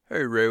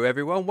Hello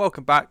everyone,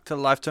 welcome back to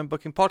the Lifetime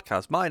Booking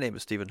Podcast. My name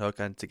is Stephen Hook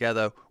and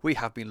together we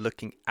have been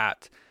looking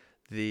at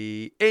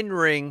the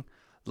in-ring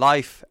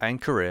life and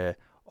career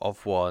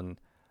of one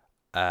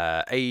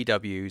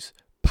AEW's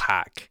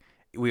Pac.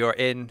 We are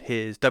in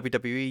his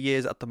WWE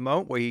years at the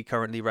moment where he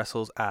currently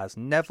wrestles as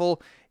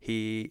Neville.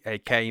 He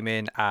came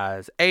in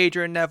as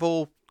Adrian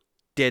Neville,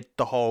 did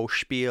the whole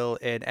spiel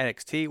in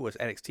NXT, was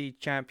NXT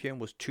champion,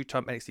 was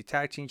two-time NXT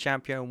Tag Team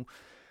champion,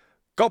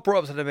 got brought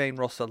up to the main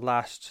roster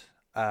last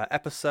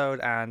episode,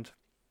 and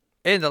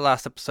in the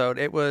last episode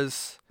it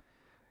was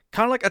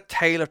kind of like a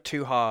tale of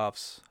two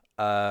halves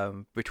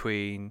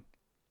between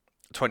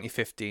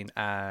 2015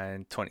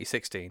 and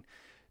 2016.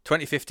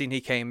 2015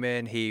 he came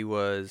in, he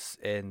was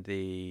in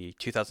the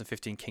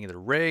 2015 King of the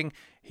Ring,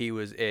 he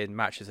was in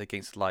matches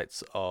against the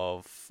likes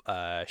of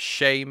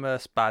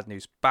Sheamus, Bad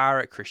News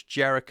Barrett, Chris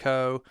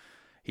Jericho.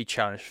 He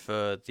challenged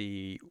for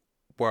the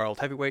World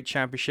Heavyweight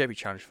Championship, he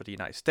challenged for the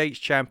United States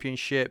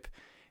Championship.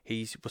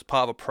 He was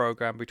part of a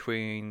program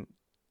between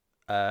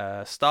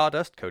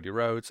Stardust, Cody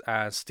Rhodes,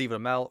 and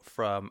Stephen Amell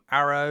from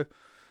Arrow.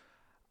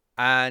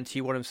 And he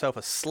won himself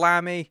a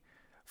Slammy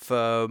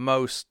for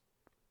most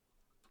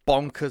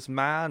bonkers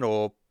man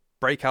or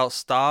breakout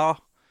star.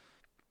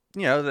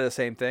 You know, they're the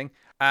same thing.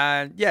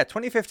 And yeah,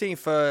 2015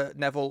 for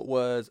Neville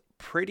was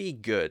pretty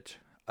good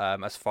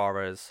as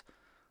far as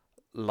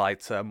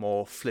lighter,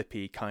 more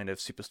flippy kind of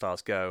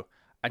superstars go.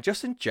 And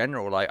just in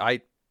general, like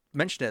I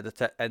mentioned it at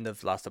the end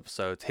of last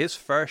episode, his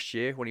first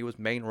year when he was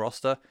main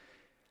roster,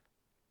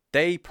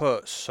 they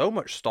put so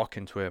much stock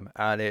into him,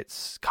 and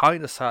it's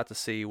kind of sad to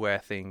see where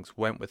things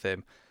went with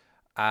him.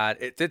 And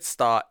it did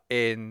start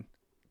in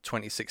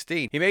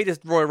 2016. He made his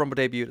Royal Rumble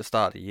debut at the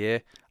start of the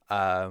year,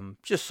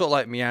 just sort of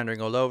like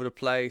meandering all over the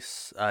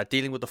place,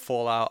 dealing with the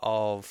fallout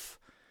of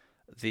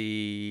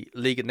the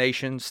League of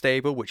Nations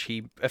stable, which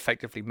he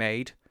effectively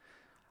made.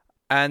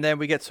 And then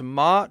we get to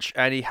March,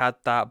 and he had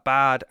that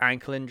bad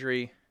ankle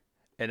injury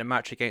in a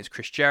match against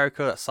Chris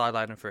Jericho that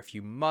sidelined him for a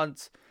few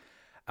months.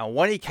 And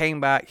when he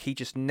came back, he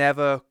just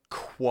never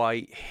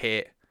quite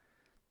hit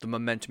the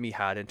momentum he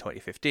had in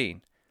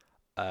 2015.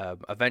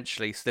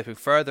 Eventually slipping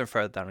further and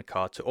further down the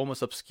card to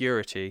almost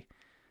obscurity,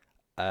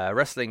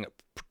 wrestling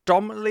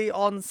predominantly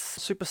on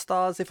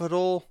superstars, if at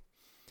all.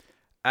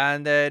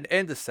 And then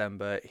in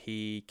December,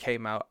 he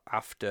came out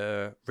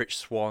after Rich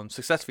Swann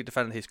successfully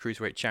defended his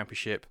Cruiserweight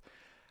Championship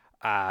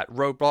at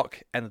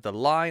Roadblock, ended the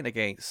line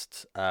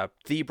against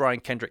the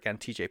Brian Kendrick and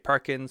TJ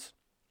Perkins.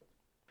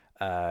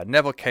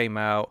 Neville came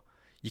out.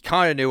 You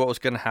kind of knew what was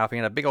going to happen.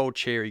 He had a big old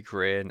cheery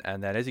grin,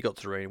 and then as he got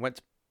to the ring,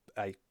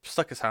 he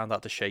stuck his hand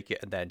out to shake it,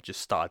 and then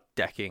just started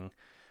decking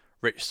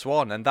Rich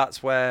Swann. And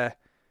that's where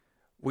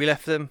we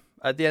left him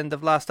at the end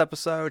of last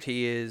episode.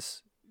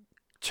 He's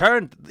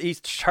turned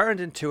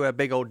into a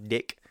big old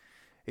dick.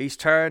 He's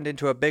turned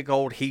into a big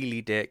old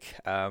Healy dick,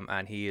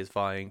 and he is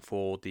vying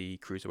for the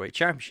Cruiserweight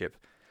Championship.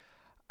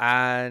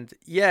 And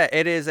yeah,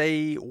 it is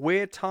a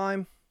weird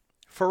time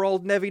for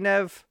old Nevy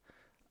Nev.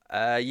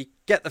 You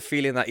get the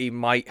feeling that he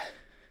might,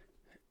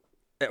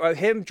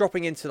 him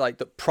dropping into like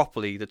the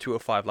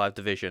 205 Live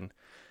division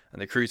and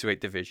the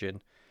Cruiserweight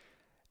division.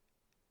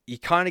 You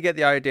kind of get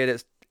the idea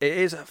that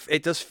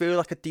it does feel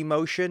like a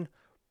demotion,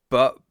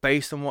 but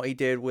based on what he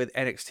did with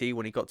NXT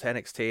when he got to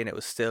NXT and it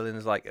was still in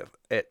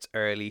its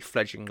early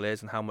fledgling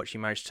years and how much he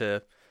managed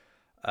to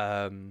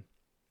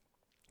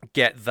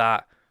get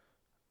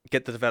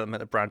the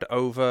development of brand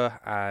over,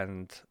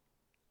 and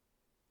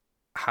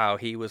how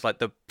he was like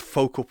the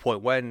focal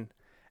point when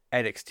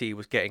NXT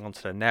was getting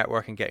onto the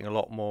network and getting a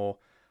lot more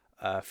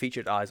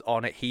featured eyes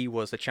on it. He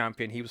was the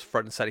champion. He was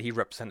front and center. He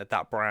represented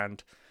that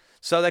brand.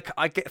 So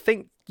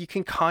think you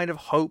can kind of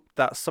hope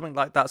that something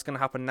like that's going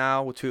to happen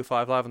now with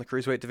 205 Live in the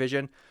Cruiserweight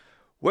division.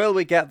 Will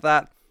we get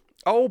that?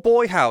 Oh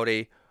boy,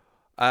 howdy.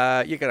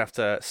 You're going to have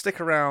to stick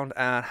around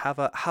and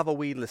have a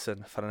wee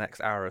listen for the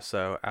next hour or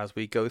so as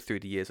we go through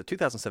the years of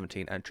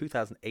 2017 and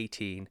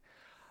 2018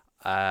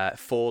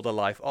 for the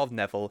life of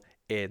Neville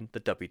in the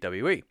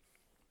WWE.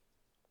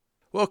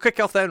 We'll kick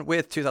off then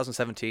with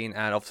 2017,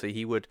 and obviously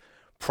he would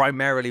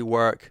primarily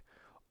work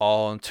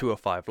on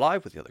 205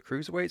 Live with the other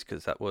Cruiserweights,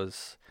 because that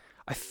was,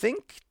 I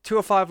think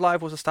 205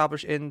 Live was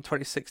established in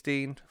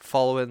 2016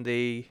 following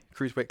the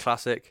Cruiserweight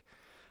Classic.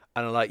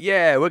 And they're like,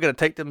 yeah, we're going to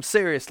take them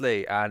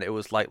seriously. And it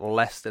was like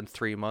less than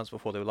 3 months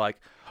before they were like,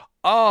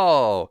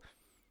 oh,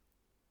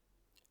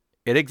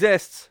 it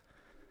exists.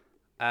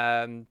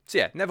 So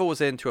yeah, Neville was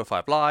in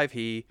 205 Live.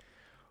 He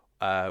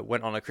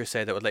went on a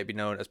crusade that would later be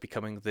known as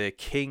becoming the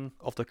King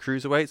of the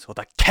Cruiserweights, or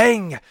the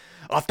King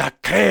of the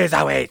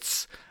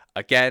Cruiserweights.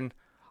 Again,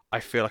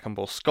 I feel like I'm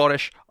more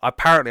Scottish.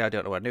 Apparently, I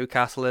don't know where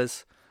Newcastle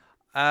is.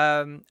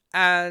 And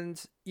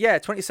yeah,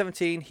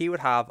 2017, he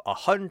would have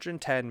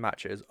 110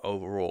 matches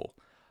overall.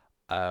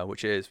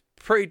 Which is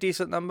pretty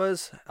decent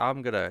numbers.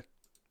 I'm going to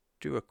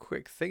do a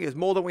quick thing. It's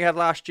more than we had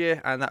last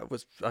year, and that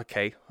was,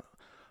 okay,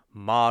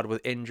 marred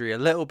with injury a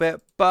little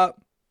bit, but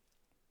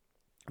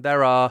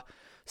there are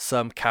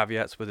some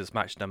caveats with his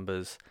match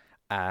numbers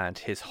and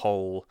his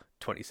whole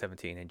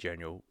 2017 in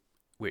general,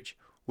 which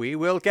we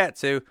will get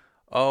to.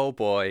 Oh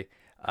boy,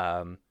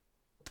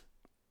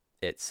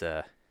 it's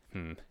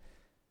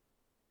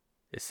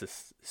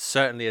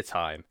certainly a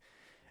time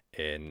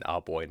in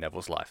our boy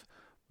Neville's life.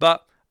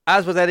 But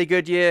as with any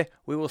good year,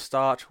 we will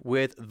start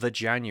with the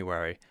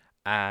January.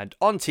 And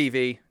on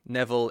TV,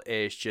 Neville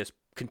is just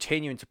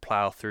continuing to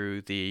plow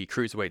through the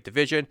cruiserweight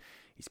division.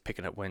 He's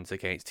picking up wins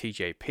against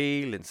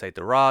TJP, Lince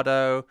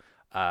Dorado,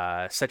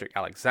 Cedric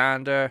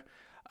Alexander.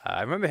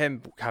 I remember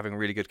him having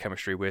really good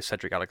chemistry with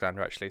Cedric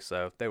Alexander, actually,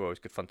 so they were always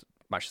good fun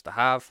matches to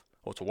have,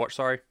 or to watch,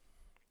 sorry.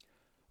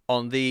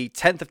 On the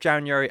 10th of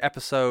January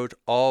episode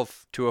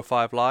of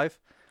 205 Live,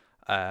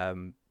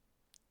 the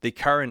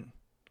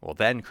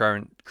then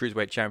current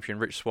Cruiserweight Champion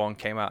Rich Swann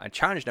came out and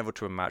challenged Neville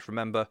to a match.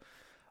 Remember,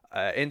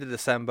 in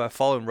December,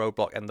 following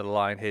Roadblock End of the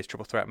Line, his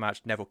triple threat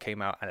match, Neville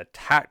came out and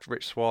attacked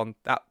Rich Swann.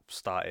 That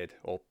started,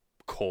 or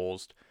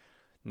caused,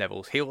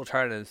 Neville's heel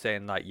turn and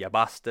saying, like, "you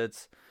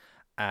bastards."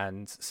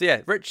 And so,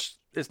 yeah, Rich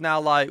is now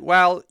like,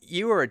 well,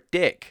 you were a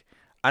dick,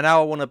 and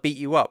now I want to beat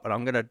you up, and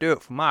I'm going to do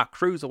it for my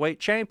Cruiserweight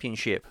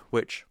Championship,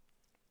 which,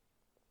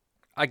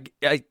 in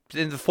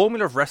the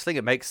formula of wrestling,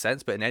 it makes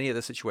sense, but in any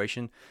other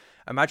situation,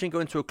 imagine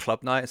going to a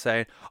club night and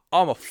saying,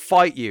 I'm going to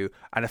fight you,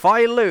 and if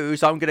I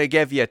lose, I'm going to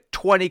give you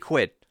 20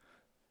 quid.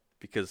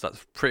 Because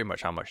that's pretty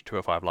much how much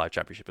 205 Live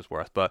Championship is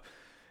worth. But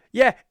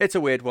yeah, it's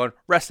a weird one.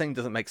 Wrestling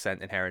doesn't make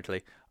sense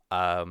inherently.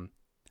 But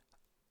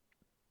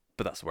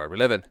that's the world we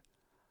live in.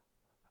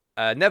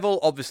 Neville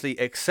obviously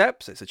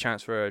accepts. It's a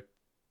chance for a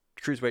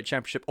Cruiserweight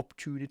Championship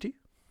opportunity.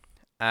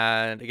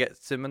 And it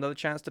gets him another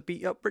chance to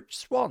beat up Rich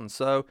Swann.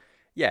 So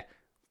yeah,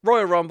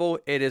 Royal Rumble,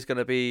 it is going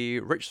to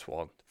be Rich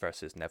Swann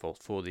versus Neville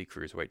for the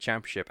Cruiserweight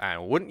Championship.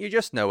 And wouldn't you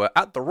just know it,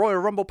 at the Royal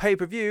Rumble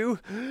pay-per-view,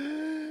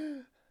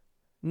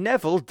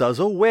 Neville does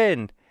a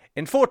win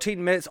in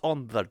 14 minutes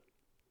on the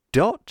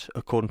dot,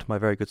 according to my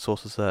very good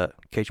sources at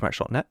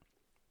CageMatch.net.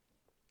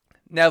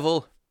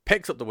 Neville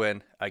picks up the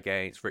win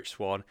against Rich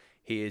Swann.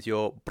 He is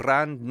your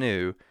brand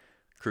new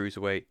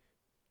Cruiserweight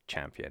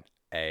Champion.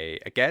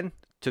 Again,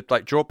 to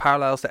like draw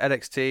parallels to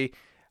NXT,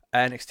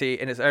 NXT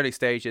in its early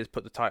stages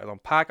put the title on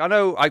Pac. I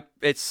know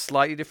it's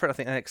slightly different. I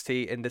think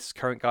NXT in this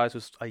current guys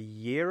was a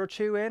year or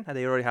two in, and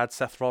they already had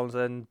Seth Rollins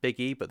and Big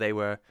E, but they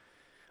were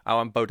out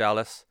on Bo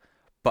Dallas.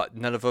 But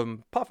none of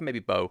them, apart from maybe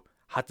Bo,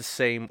 had the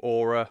same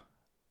aura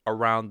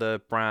around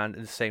the brand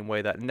in the same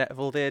way that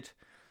Neville did.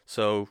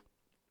 So,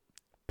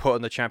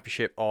 putting the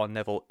championship on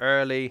Neville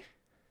early,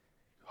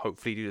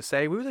 hopefully do the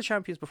same. Who were the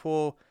champions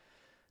before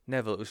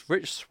Neville? It was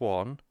Rich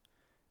Swann,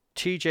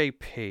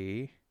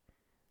 TJP.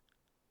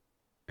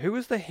 Who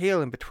was the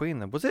heel in between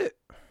them? Was it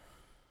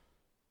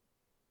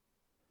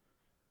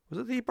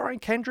the Brian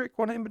Kendrick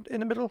one in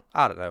the middle?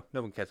 I don't know.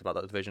 No one cares about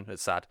that division.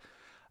 It's sad.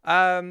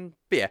 But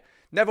yeah,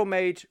 Neville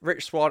made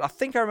Rich Swann. I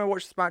think I remember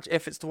watching this match,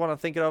 if it's the one I'm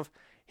thinking of.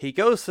 He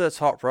goes to the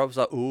top rope,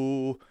 like,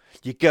 ooh,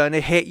 you're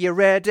gonna hit your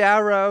red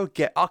arrow,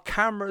 get our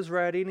cameras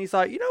ready. And he's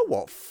like, you know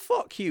what,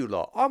 fuck you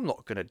lot, I'm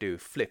not gonna do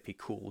flippy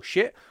cool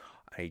shit.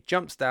 And he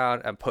jumps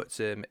down and puts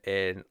him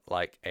in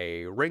like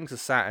a Rings of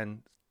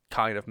Saturn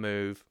kind of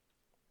move.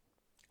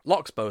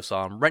 Locks both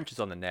arms, wrenches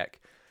on the neck,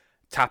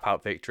 tap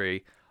out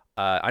victory.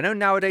 I know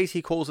nowadays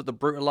he calls it the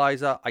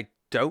Brutalizer. I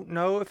don't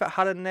know if it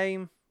had a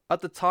name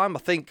at the time. I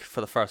think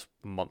for the first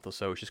month or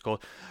so, it's just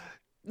called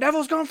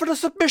Neville's gone for the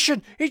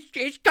submission.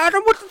 He's got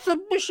him with the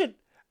submission.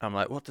 I'm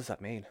like, what does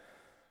that mean?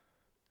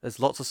 There's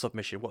lots of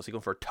submission. What's he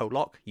going for, a toe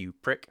lock? You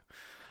prick.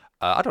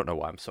 I don't know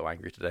why I'm so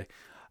angry today.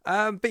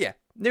 But yeah,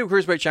 new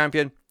Cruiserweight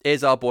Champion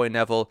is our boy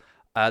Neville.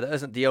 That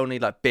isn't the only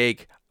like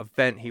big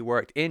event he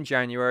worked in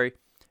January.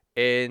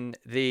 In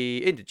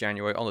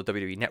January on the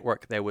WWE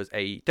Network, there was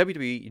a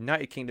WWE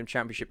United Kingdom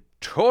Championship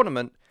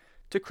tournament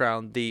to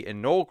crown the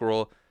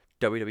inaugural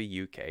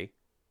WWE UK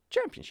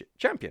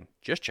champion.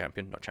 Just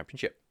champion, not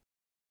championship.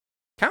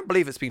 Can't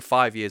believe it's been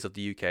 5 years of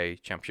the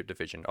UK Championship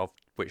division, of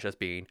which there's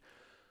been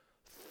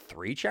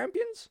 3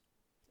 champions.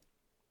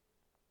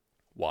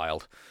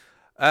 Wild.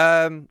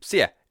 So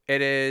yeah,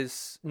 it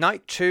is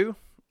night 2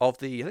 of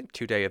the, I think,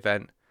 2-day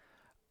event.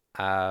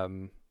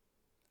 I've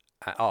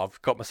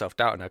got myself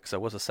doubting now because there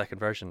was a second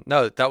version.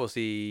 No, that was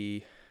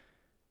the...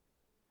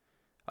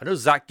 I know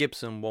Zach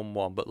Gibson won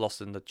one, but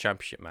lost in the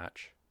championship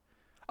match.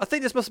 I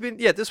think this must have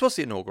been... Yeah, this was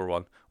the inaugural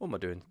one. What am I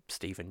doing,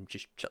 Stephen?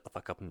 Just shut the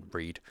fuck up and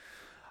read.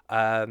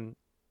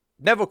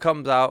 Neville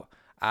comes out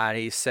and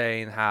he's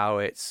saying how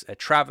it's a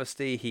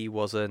travesty. He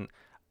wasn't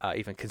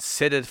even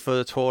considered for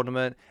the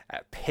tournament.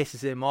 It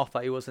pisses him off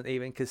that he wasn't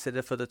even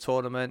considered for the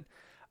tournament.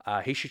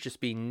 He should just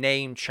be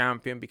named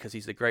champion because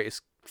he's the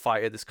greatest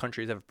fighter this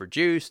country has ever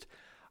produced.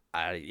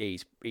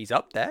 He's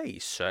up there.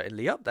 He's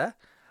certainly up there.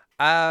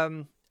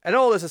 And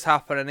all this has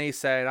happened, and he's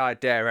saying, I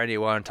dare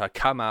anyone to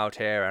come out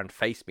here and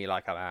face me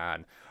like a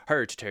man. I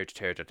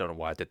don't know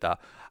why I did that.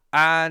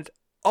 And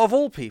of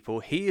all people,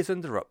 he is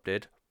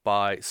interrupted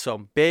by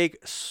some big,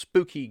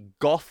 spooky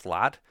goth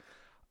lad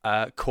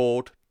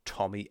called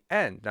Tommy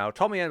End. Now,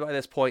 Tommy End, by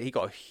this point, he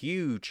got a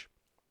huge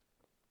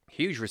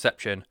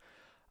reception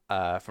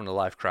from the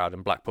live crowd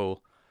in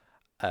Blackpool.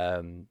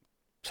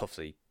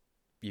 Obviously,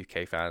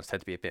 UK fans tend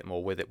to be a bit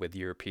more with it with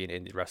European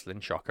indie wrestling,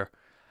 shocker.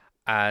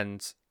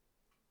 And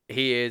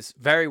he is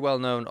very well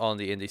known on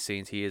the indie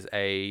scenes. He is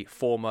a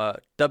former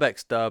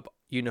WXW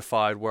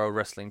Unified World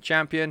Wrestling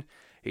Champion.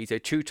 He's a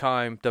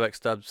two-time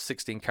WXW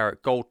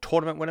 16-karat gold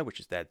tournament winner, which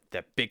is their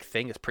big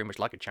thing. It's pretty much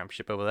like a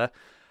championship over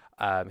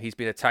there. He's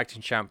been a tag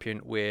team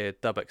champion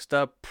with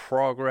WXW,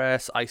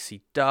 Progress,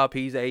 IC Dub.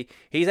 He's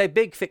a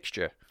big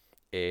fixture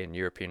in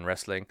European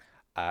wrestling,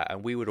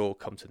 and we would all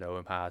come to know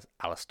him as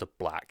Aleister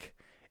Black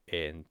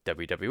in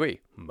WWE,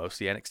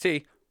 mostly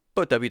NXT,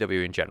 but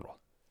WWE in general.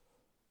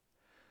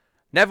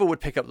 Neville would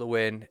pick up the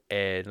win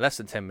in less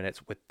than 10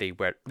 minutes with the...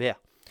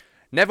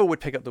 Neville would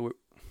pick up the...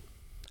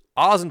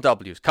 R's and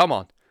W's, come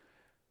on.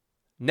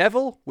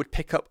 Neville would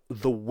pick up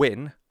the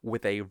win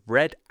with a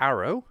red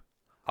arrow.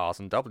 R's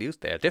and W's,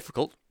 they are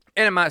difficult.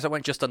 In a match that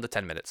went just under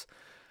 10 minutes.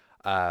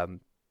 A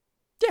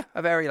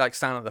very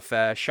standard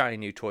affair, shiny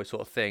new toy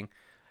sort of thing.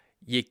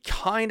 You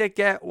kind of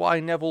get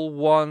why Neville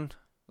won,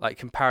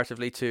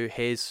 comparatively to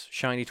his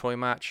shiny toy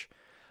match.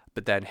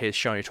 But then his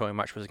shiny toy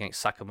match was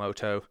against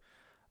Sakamoto.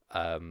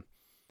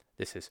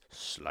 This is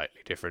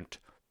slightly different,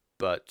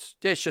 but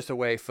it's just a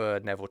way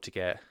for Neville to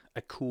get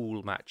a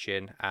cool match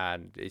in,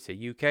 and it's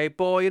a UK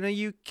boy in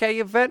a UK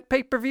event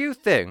pay-per-view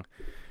thing.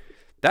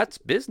 That's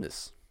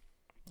business.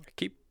 I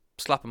keep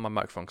slapping my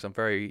microphone because I'm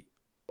very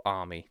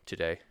army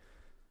today.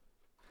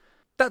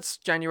 That's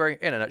January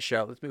in a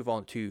nutshell. Let's move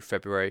on to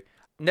February.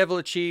 Neville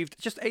achieved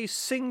just a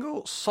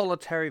single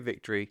solitary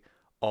victory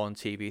on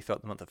TV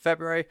throughout the month of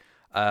February.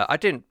 I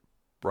didn't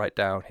write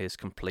down his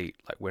complete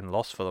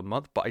win-loss for the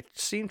month, but I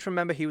seem to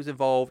remember he was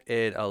involved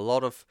in a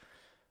lot of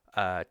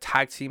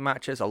tag team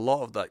matches, a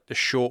lot of the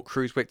short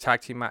cruiserweight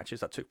tag team matches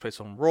that took place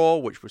on Raw,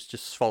 which was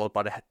just followed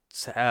by the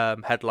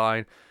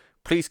headline,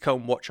 "Please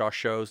come watch our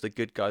shows, the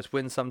good guys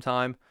win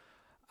sometime."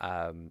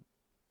 And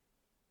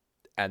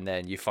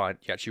then you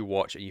actually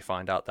watch and you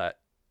find out that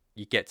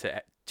you get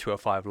to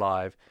 205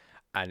 Live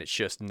and it's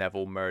just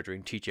Neville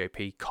murdering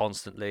TJP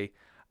constantly.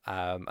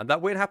 And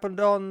that win happened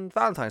on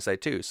Valentine's Day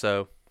too,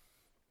 so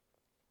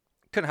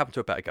couldn't happen to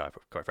a better guy,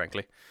 quite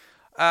frankly.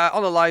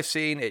 On the live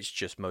scene, it's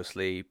just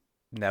mostly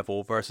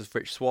Neville versus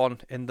Rich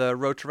Swann in the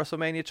Road to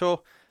WrestleMania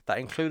tour. That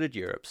included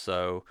Europe,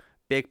 so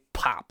big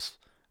pops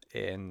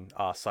in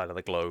our side of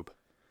the globe.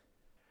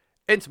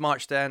 Into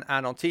March then,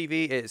 and on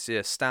TV, it's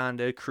your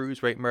standard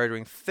cruiserweight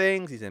murdering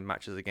things. He's in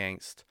matches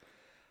against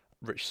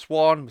Rich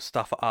Swann,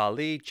 Mustafa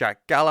Ali,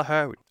 Jack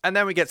Gallagher. And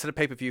then we get to the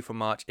pay-per-view for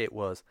March. It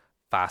was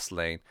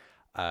Fastlane.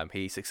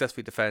 He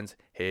successfully defends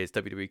his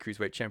WWE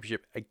Cruiserweight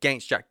Championship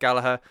against Jack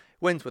Gallagher,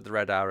 wins with the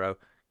red arrow,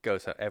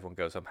 everyone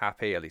goes home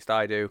happy, at least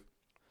I do.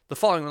 The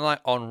following night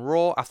on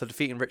Raw, after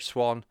defeating Rich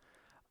Swann,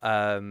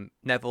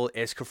 Neville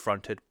is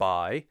confronted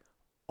by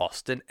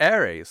Austin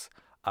Aries.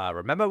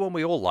 Remember when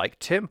we all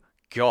liked him?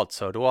 God,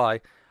 so do I.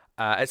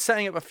 It's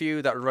setting up a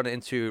feud that would run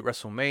into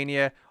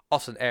WrestleMania.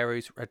 Austin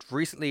Aries had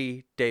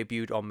recently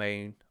debuted on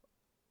main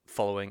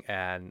following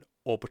an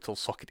orbital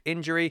socket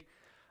injury.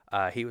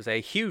 He was a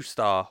huge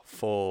star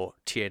for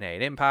TNA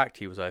and Impact.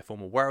 He was a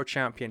former world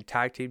champion,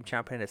 tag team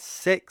champion, a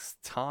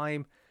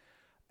 6-time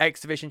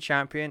X Division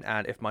champion,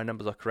 and if my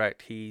numbers are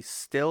correct, he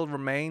still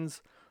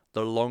remains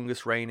the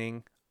longest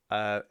reigning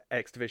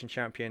X Division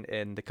champion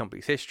in the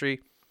company's history.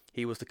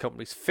 He was the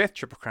company's 5th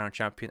Triple Crown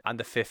champion and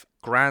the 5th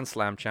Grand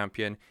Slam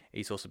champion.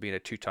 He's also been a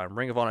 2-time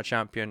Ring of Honor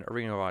champion, a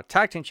Ring of Honor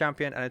tag team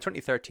champion, and in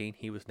 2013,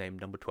 he was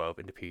named number 12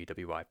 in the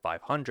PWI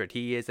 500.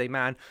 He is a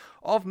man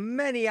of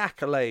many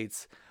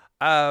accolades.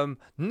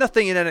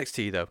 Nothing in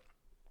NXT though.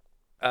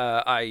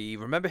 I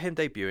remember him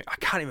debuting. I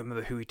can't even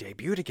remember who he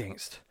debuted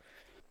against.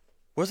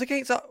 Was it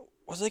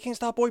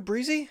against our boy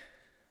Breezy?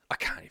 I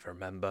can't even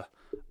remember.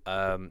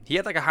 He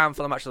had a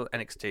handful of matches on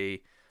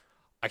NXT.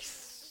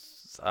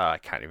 I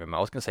can't even remember. I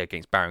was going to say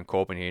against Baron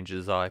Corbin, he injured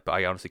his eye, but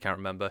I honestly can't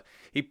remember.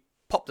 He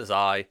popped his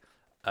eye.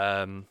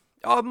 It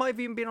might have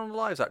even been on the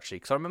lives, actually,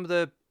 because I remember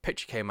the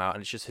picture came out,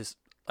 and it's just his,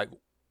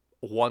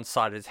 one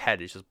side of his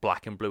head is just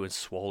black and blue and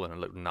swollen and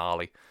looked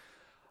gnarly.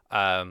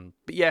 But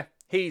yeah,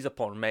 he's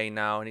up on main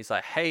now, and he's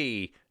like,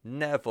 "Hey,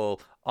 Neville,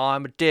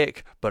 I'm a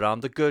dick, but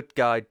I'm the good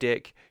guy,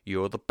 Dick.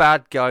 You're the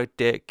bad guy,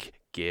 Dick.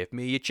 Give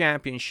me your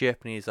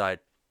championship." And he's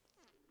like,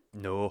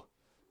 "No."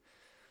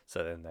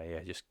 So then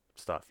they just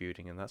start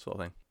feuding and that sort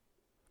of thing.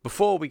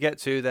 Before we get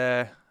to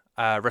their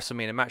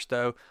WrestleMania match,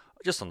 though,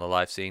 just on the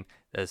live scene,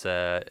 there's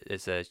a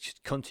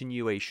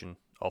continuation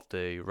of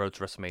the Road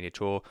to WrestleMania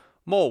tour.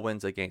 More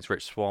wins against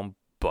Rich Swann,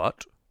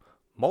 but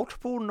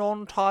multiple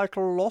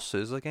non-title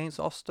losses against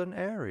Austin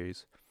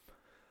Aries.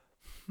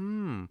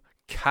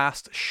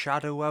 Cast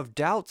shadow of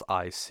doubt,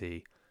 I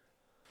see.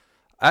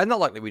 Not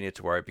likely we need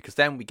to worry, because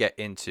then we get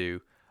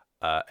into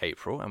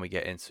April and we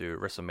get into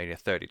WrestleMania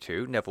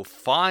 32. Neville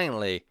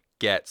finally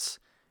gets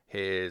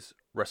his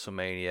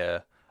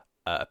WrestleMania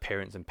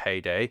appearance and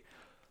payday.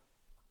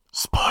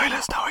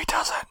 Spoilers, no he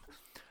doesn't.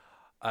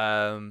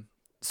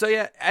 So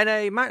yeah, in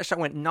a match that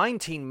went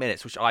 19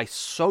 minutes, which I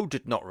so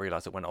did not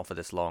realize it went on for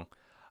this long,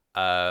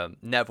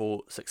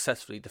 Neville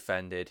successfully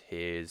defended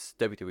his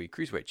WWE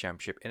Cruiserweight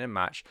Championship in a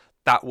match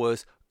that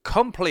was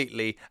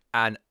completely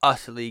and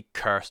utterly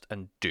cursed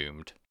and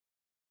doomed.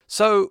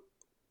 So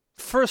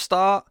For a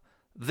start,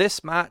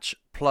 this match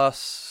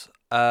plus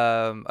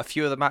a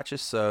few other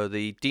matches, so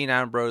the Dean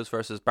Ambrose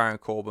versus Baron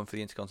Corbin for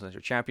the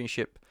Intercontinental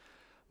Championship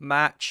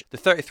match, the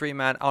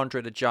 33-man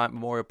Andre the Giant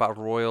Memorial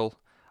Battle Royal,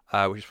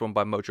 which is run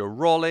by Mojo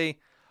Rawley.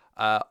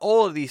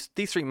 All of these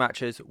 3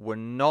 matches were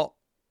not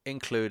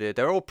included.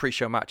 They're all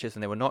pre-show matches,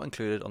 and they were not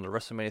included on the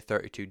WrestleMania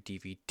 32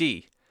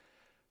 DVD.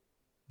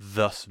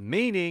 Thus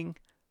meaning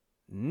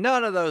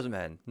none of those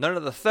men, none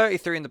of the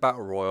 33 in the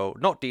Battle Royal,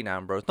 not Dean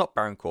Ambrose, not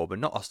Baron Corbin,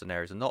 not Austin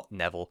Aries, and not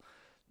Neville,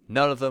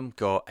 none of them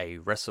got a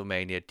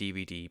WrestleMania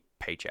DVD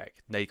paycheck.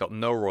 They got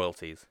no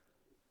royalties.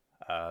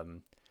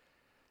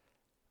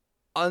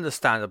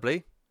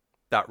 Understandably,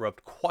 that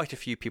rubbed quite a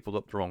few people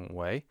up the wrong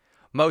way.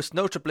 Most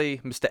notably,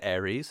 Mr.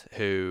 Aries,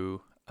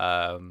 who,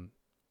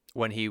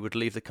 when he would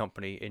leave the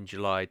company in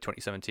July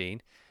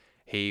 2017,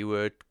 he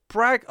would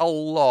brag a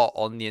lot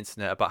on the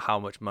internet about how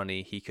much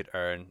money he could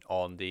earn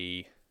on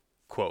the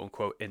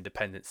quote-unquote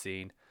independent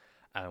scene,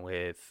 and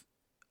with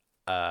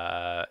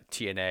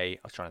TNA, I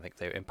was trying to think if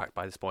they were Impact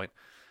by this point,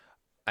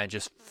 and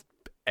just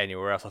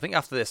anywhere else. I think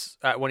after this,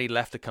 when he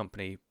left the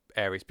company,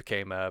 Aries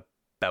became a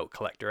belt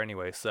collector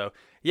anyway. So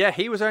yeah,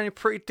 he was earning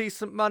pretty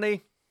decent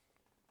money.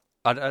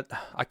 I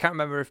can't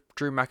remember if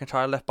Drew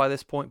McIntyre left by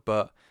this point,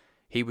 but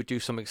he would do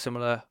something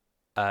similar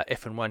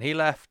if and when he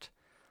left.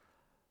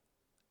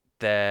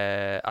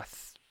 I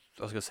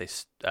was going to say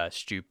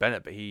Stu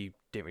Bennett, but he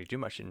didn't really do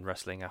much in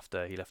wrestling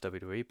after he left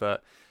WWE.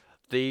 But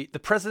the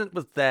president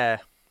was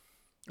there,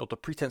 or the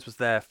pretense was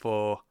there,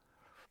 for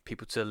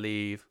people to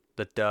leave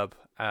the dub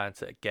and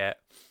to get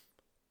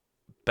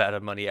better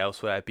money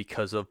elsewhere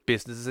because of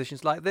business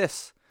decisions like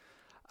this.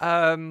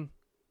 Yeah,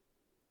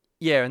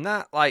 and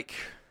that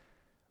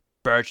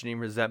burgeoning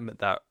resentment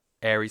that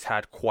Aries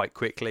had quite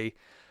quickly,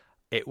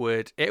 it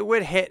would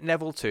hit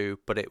Neville too,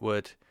 but it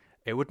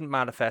wouldn't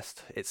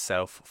manifest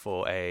itself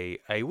for a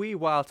wee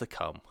while to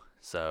come.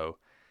 So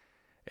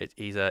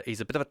he's a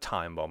bit of a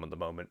time bomb at the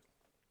moment.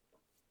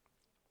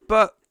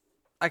 But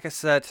like I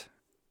said,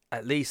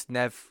 at least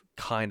Nev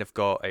kind of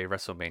got a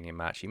WrestleMania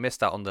match. He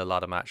missed out on the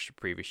ladder match the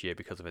previous year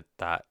because of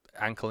that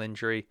ankle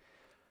injury.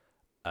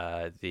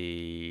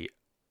 The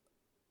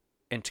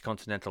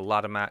Intercontinental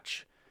ladder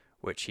match,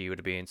 which he would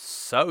have been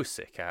so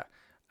sick at,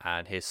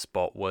 and his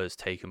spot was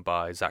taken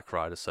by Zack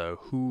Ryder. So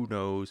who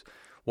knows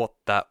what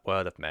that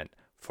would have meant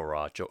for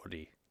our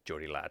Geordie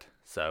lad.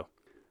 So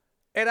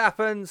it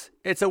happens.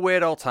 It's a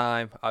weird old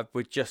time.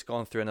 We've just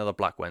gone through another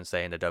Black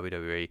Wednesday, and the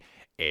WWE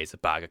is a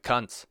bag of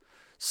cunts.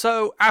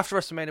 So after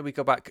WrestleMania, we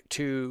go back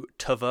to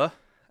Tuva,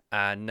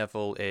 and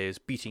Neville is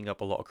beating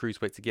up a lot of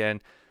cruiserweights again.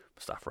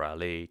 Mustafa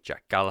Ali,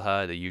 Jack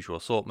Gallagher, the usual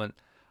assortment.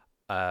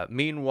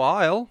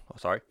 Meanwhile,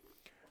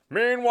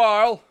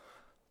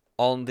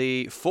 on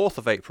the 4th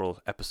of April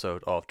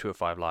episode of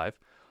 205 Live,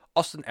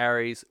 Austin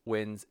Aries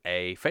wins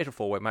a Fatal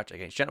 4-Way match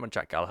against Gentleman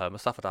Jack Gallagher,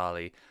 Mustafa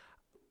Ali,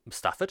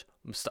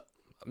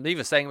 I'm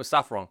even saying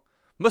Mustafa wrong,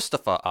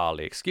 Mustafa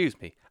Ali, excuse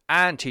me,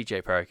 and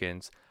TJ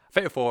Perkins.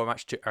 Fatal 4-Way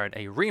match to earn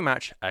a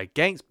rematch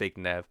against Big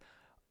Nev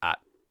at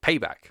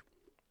Payback.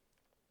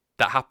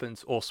 That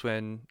happens also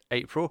in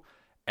April.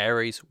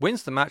 Aries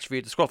wins the match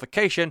via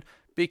disqualification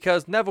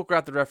because Neville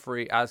grabbed the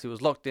referee as he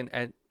was locked in,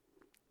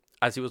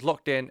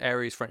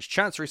 Aries' French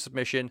Chancery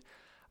submission,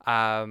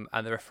 and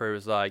the referee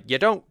was like, "You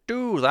don't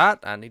do that,"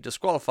 and he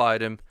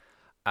disqualified him.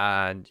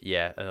 And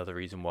yeah, another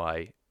reason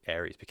why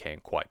Aries became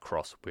quite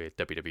cross with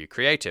WWE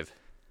Creative.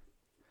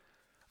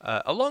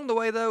 Along the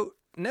way, though,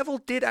 Neville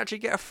did actually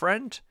get a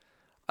friend.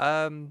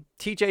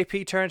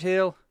 TJP turned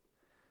heel,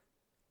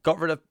 got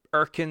rid of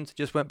Erkins,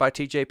 just went by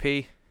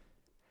TJP.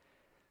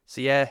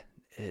 So yeah,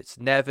 it's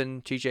Nev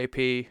and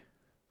TJP,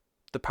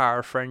 the power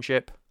of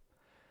friendship.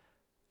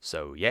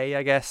 So yay,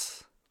 I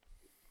guess.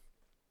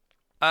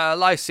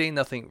 Live scene,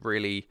 nothing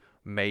really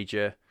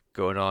major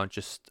going on,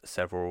 just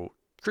several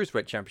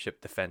Cruiserweight Championship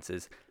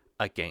defenses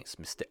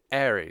against Mr.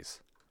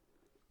 Aries.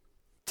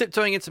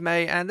 Tiptoeing into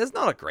May, and there's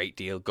not a great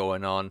deal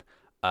going on.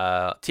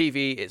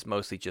 TV, it's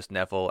mostly just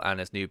Neville and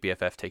his new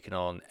BFF taking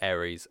on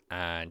Aries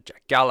and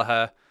Jack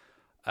Gallagher.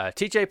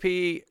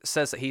 TJP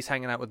says that he's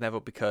hanging out with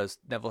Neville because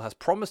Neville has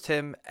promised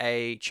him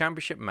a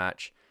championship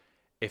match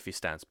if he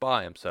stands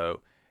by him. So,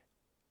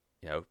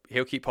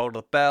 he'll keep hold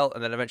of the belt,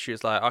 and then eventually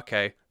it's like,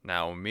 okay,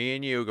 now me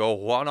and you go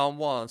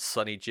one-on-one,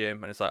 Sonny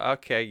Jim. And it's like,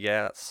 okay,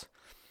 yeah,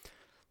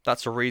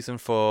 that's a reason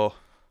for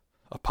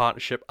a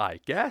partnership, I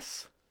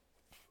guess.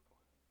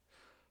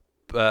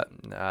 But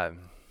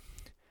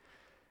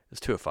it's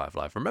 205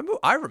 Live.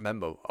 I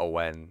remember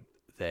when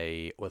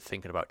they were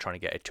thinking about trying to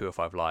get a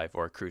 205 Live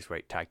or a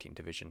Cruiserweight tag team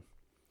division,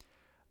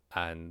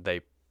 and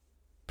they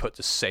put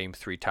the same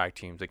 3 tag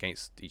teams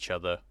against each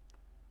other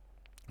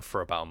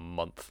for about a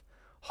month,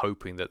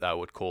 hoping that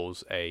would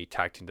cause a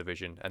tag team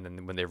division. And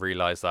then when they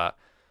realized that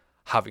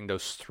having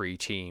those 3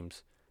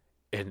 teams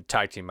in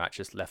tag team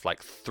matches left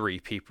 3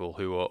 people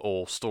who were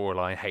all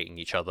storyline hating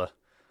each other,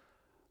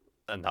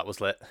 and that was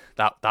lit.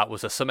 That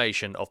was a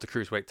summation of the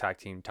Cruiserweight tag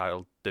team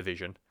title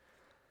division.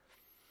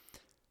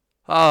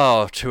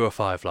 Oh,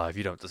 205 Live,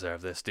 you don't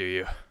deserve this, do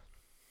you?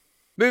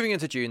 Moving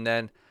into June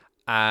then,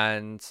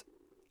 and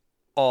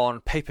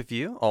on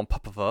pay-per-view, on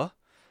Pay-Per-View,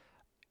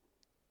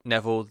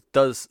 Neville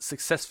does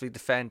successfully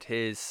defend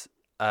his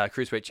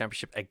Cruiserweight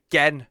Championship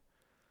again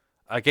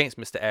against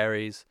Mr.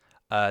 Aries.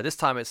 This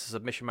time it's a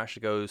submission match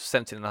that goes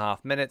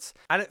 17.5 minutes,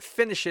 and it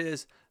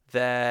finishes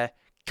their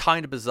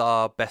kind of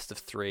bizarre best of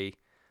three.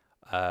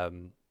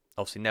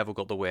 Obviously, Neville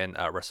got the win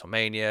at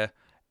WrestleMania.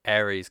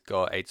 Aries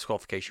got a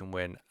disqualification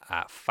win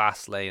at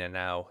Fastlane, and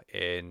now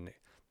in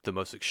the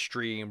most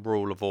extreme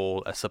rule of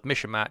all, a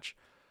submission match.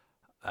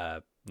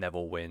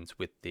 Neville wins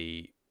with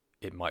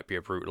it might be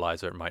a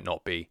brutalizer, it might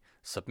not be,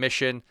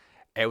 submission.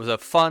 It was a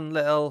fun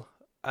little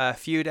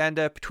feud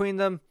ender between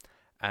them,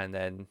 and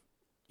then,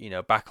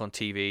 back on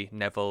TV,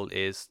 Neville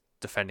is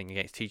defending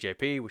against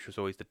TJP, which was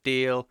always the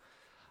deal.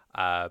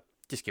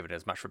 Just giving it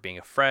as much for being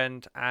a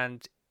friend,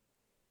 and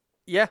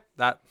yeah,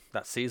 that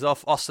sees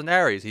off Austin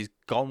Aries. He's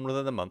gone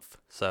within a month.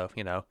 So,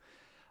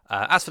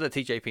 as for the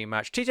TJP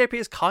match, TJP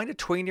is kind of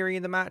tweenery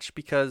in the match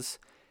because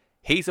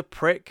he's a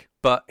prick,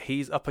 but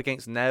he's up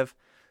against Nev,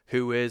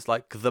 who is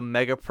like the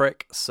mega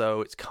prick.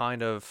 So it's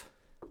kind of,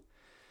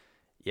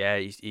 yeah,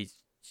 he's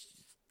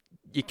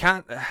you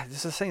can't. This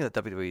is the thing that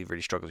WWE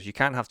really struggles. You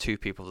can't have two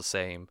people of the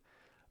same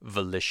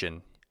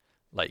volition.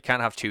 Like, you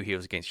can't have two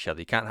heels against each other.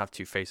 You can't have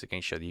two faces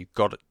against each other. You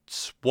got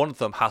one of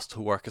them has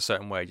to work a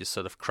certain way, just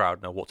so the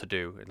crowd know what to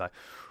do. And like,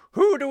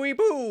 who do we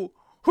boo?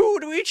 Who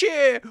do we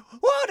cheer?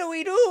 What do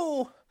we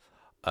do?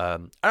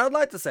 And I'd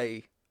like to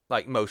say,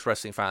 like, most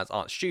wrestling fans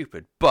aren't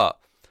stupid, but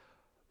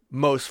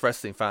most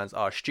wrestling fans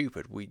are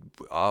stupid. We're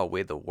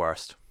the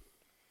worst.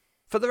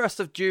 For the rest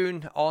of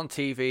June on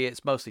TV,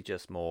 it's mostly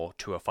just more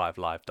 205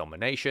 Live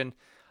domination.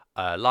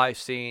 Live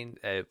scene,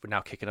 we're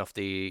now kicking off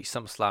the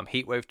SummerSlam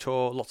Heatwave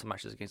Tour. Lots of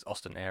matches against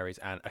Austin Aries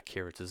and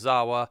Akira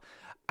Tozawa.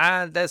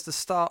 And there's the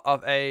start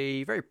of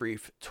a very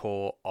brief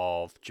tour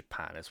of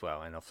Japan as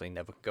well. And obviously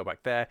never can go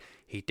back there.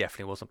 He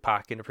definitely wasn't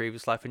Pac in a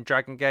previous life in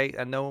Dragon Gate,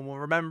 and no one will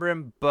remember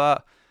him.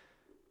 But,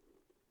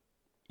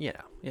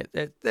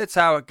 it's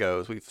how it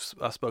goes.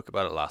 I spoke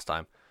about it last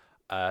time.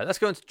 Let's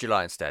go into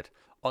July instead.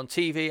 On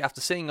TV,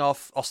 after seeing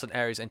off Austin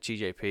Aries and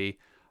TJP,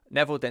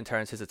 Neville then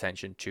turns his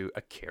attention to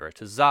Akira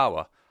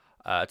Tozawa.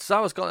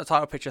 Tozawa's got in the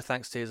title picture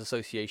thanks to his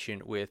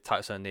association with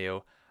Titus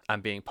O'Neil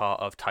and being part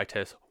of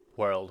Titus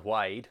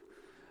Worldwide.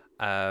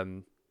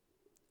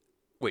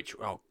 Which,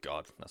 oh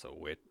god, that's so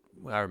weird.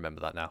 I remember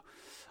that now.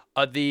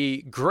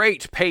 The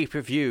great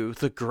pay-per-view,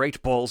 the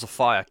Great Balls of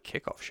Fire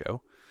kickoff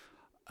show.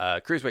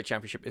 Cruiserweight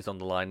Championship is on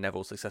the line.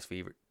 Neville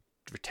successfully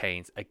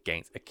retains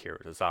against Akira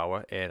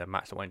Tozawa in a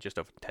match that went just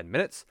over 10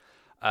 minutes.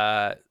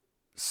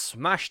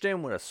 Smashed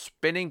him with a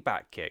spinning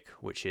back kick,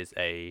 which is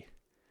a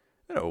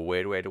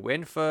weird way to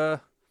win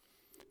for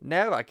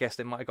Nev. I guess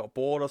they might have got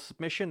bored of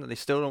submission and they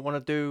still don't want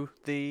to do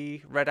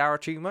the Red Arrow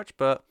too much,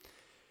 but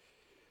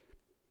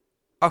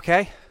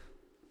okay.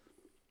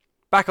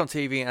 Back on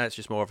TV, and it's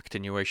just more of a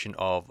continuation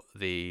of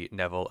the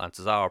Neville and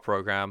Tozawa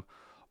program.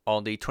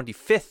 On the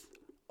 25th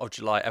of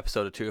July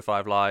episode of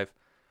 205 Live,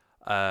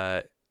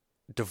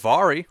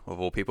 Daivari, of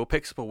all people,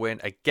 picks up a win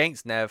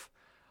against Nev.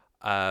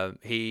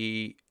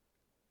 He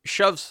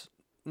shoves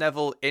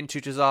Neville into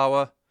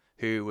Tozawa,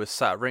 who was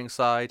sat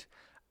ringside,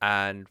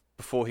 and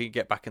before he can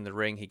get back in the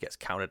ring, he gets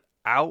counted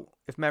out,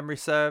 if memory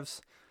serves.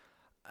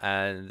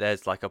 And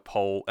there's like a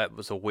poll. It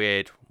was a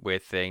weird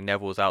thing.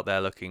 Neville's out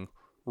there looking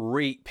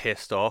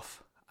pissed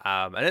off.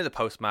 And in the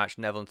post-match,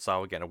 Neville and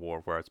Tozawa getting a war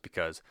of words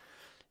because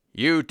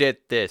you did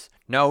this.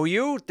 No,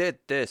 you did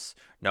this.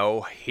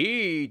 No,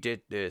 he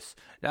did this.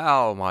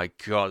 Oh my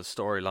god, the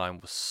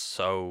storyline was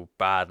so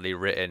badly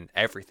written.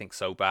 Everything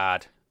so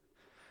bad.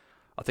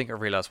 I think I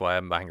realize why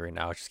I'm angry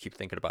now. I just keep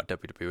thinking about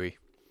WWE.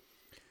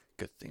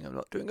 Good thing I'm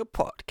not doing a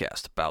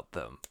podcast about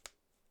them.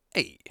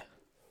 Hey.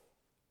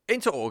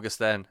 Into August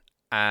then,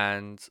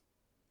 and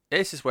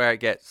this is where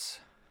it gets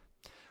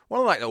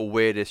one of like the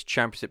weirdest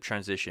championship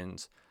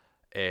transitions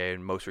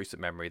in most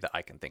recent memory that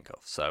I can think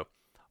of. So,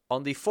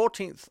 on the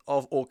 14th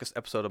of August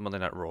episode of Monday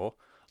Night Raw,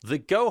 the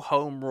Go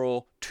Home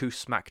Raw to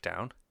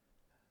SmackDown,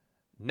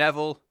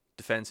 Neville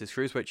defends his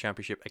Cruiserweight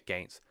Championship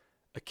against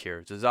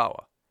Akira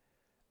Tozawa.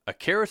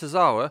 Akira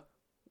Tozawa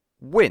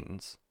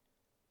wins.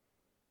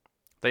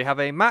 They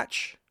have a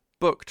match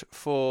booked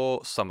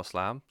for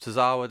SummerSlam.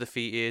 Tozawa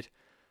defeated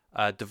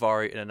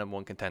Daivari in a number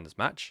one contenders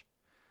match.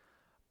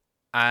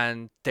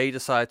 And they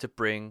decided to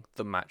bring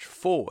the match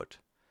forward.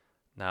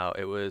 Now,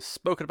 it was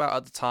spoken about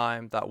at the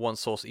time that one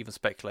source even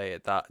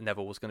speculated that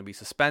Neville was going to be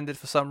suspended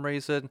for some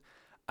reason,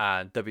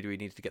 and WWE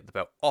needed to get the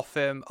belt off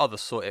him.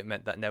 Others thought it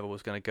meant that Neville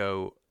was going to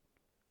go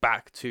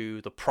back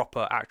to the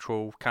proper,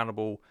 actual,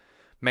 cannibal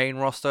main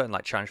roster and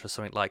like challenge for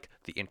something like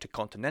the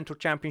Intercontinental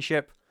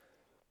Championship.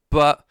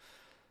 But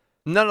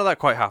none of that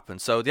quite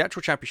happened. So the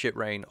actual championship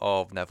reign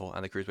of Neville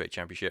and the Cruiserweight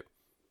Championship,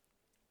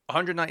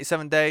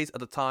 197 days at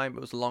the time.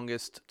 It was the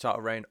longest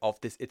title reign of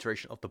this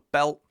iteration of the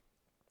belt.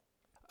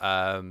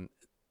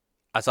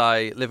 As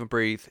I live and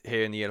breathe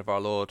here in the year of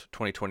our Lord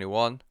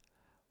 2021,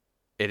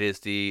 it is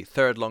the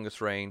third longest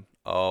reign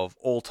of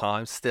all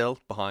time, still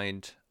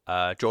behind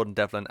Jordan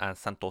Devlin and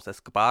Santos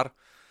Escobar.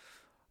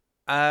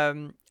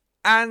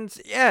 And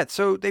yeah,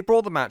 so they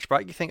brought the match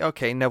back. You think,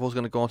 okay, Neville's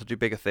going to go on to do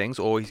bigger things,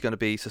 or he's going to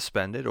be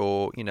suspended,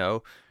 or,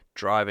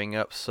 driving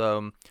up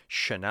some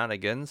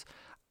shenanigans.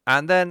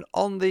 And then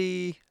on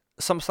the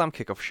SummerSlam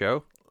kickoff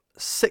show,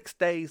 6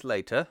 days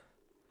later,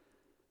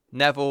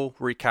 Neville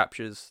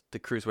recaptures the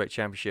Cruiserweight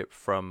Championship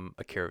from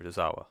Akira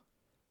Tozawa.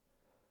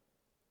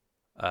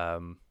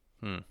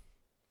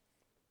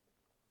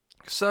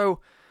 So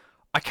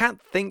I can't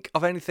think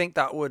of anything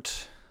that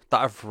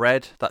I've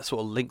read that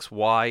sort of links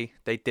why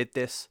they did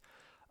this.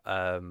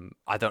 I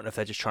don't know if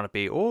they're just trying to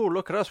be, oh,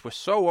 look at us, we're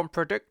so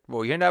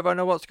unpredictable, you never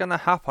know what's going to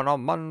happen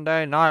on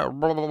Monday night.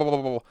 Blah, blah,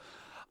 blah, blah.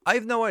 I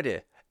have no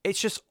idea.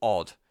 It's just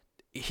odd.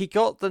 He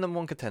got the number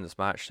one contenders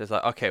match. It's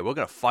like, okay, we're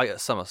going to fight at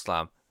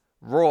SummerSlam.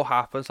 Raw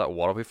happens, like,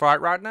 what do we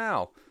fight right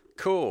now?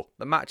 Cool,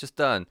 the match is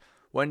done.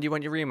 When do you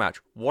want your rematch?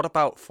 What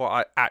about for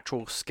our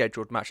actual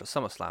scheduled match at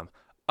SummerSlam?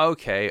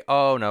 Okay,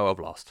 oh no, I've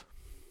lost.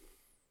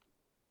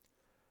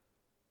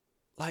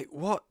 Like,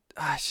 what?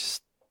 I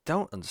just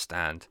don't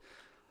understand.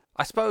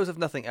 I suppose, if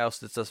nothing else,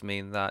 this does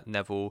mean that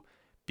Neville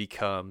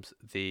becomes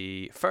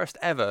the first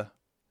ever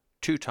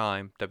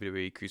 2-time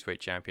WWE Cruiserweight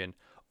Champion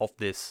of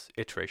this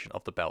iteration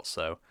of the belt.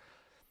 So,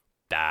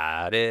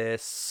 that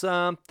is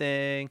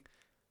something.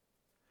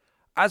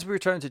 As we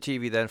return to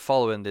TV then,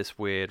 following this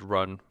weird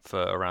run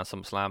for around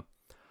SummerSlam,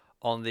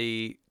 on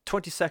the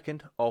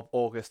 22nd of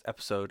August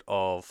episode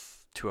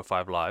of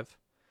 205 Live,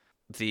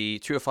 the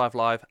 205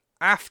 Live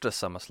after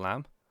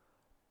SummerSlam,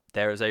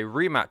 there is a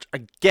rematch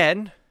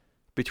again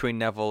between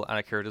Neville and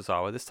Akira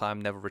Tozawa. This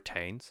time Neville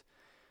retains.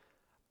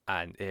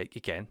 And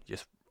again,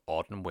 just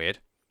odd and weird.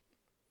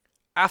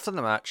 After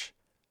the match,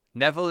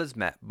 Neville is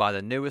met by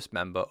the newest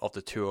member of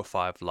the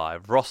 205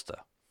 Live roster.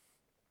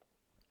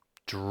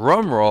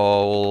 Drum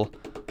roll.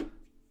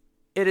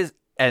 It is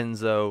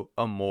Enzo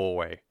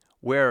Amore.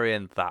 We're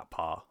in that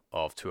part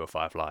of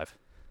 205 Live.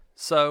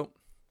 So,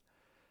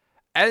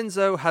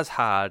 Enzo has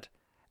had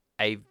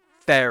a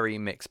very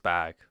mixed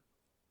bag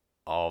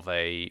of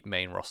a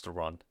main roster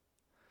run.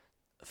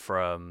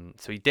 So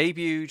he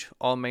debuted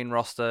on main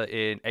roster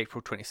in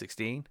April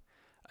 2016.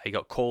 He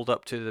got called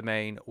up to the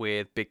main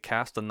with Big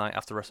Cass the night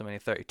after WrestleMania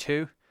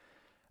 32.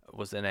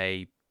 Was in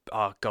the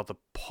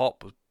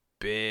pop was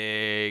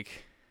big.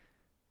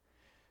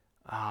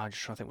 I'm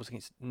just trying to think, was it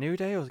against New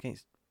Day or was it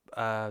against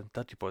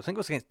Dudley Boys? I think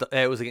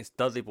it was against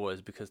Dudley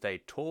Boys because they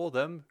tore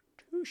them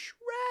to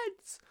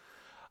shreds.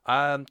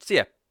 So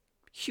yeah,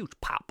 huge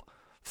pop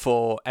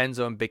for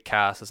Enzo and Big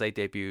Cass as they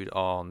debuted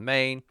on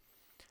main.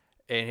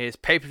 In his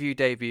pay-per-view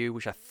debut,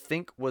 which I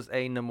think was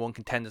a number one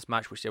contenders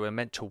match, which they were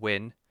meant to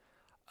win,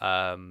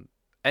 Enzo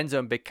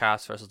and Big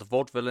Cass versus the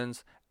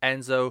Vaudevillains.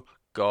 Enzo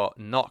got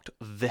knocked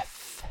the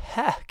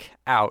heck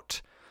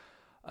out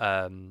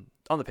on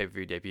the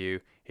pay-per-view debut.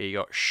 He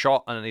got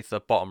shot underneath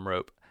the bottom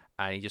rope,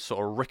 and he just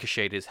sort of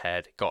ricocheted his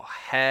head, got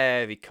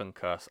heavy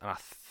concuss, and I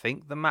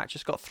think the match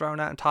just got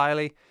thrown out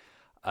entirely.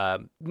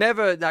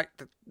 Never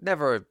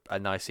a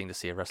nice thing to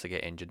see a wrestler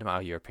get injured, no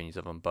matter your opinions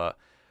of him, but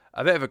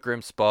a bit of a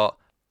grim spot.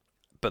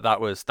 But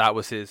that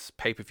was his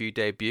pay-per-view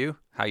debut.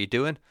 How you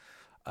doing?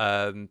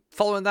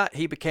 Following that,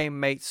 he became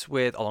mates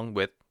along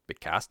with Big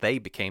Cass. They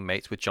became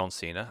mates with John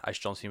Cena, as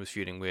John Cena was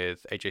feuding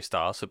with AJ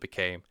Styles. So it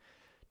became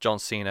John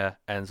Cena,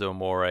 Enzo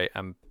Amore,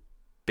 and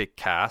Big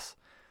Cass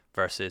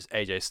versus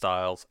AJ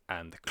Styles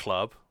and the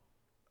Club,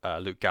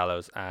 Luke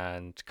Gallows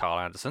and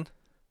Carl Anderson.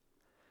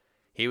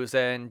 He was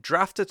then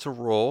drafted to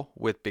Raw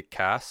with Big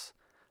Cass,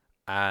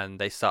 and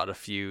they started a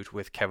feud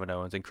with Kevin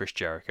Owens and Chris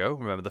Jericho.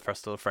 Remember the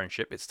Festival of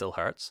Friendship? It still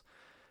hurts.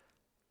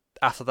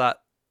 After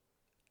that,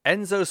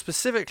 Enzo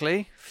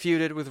specifically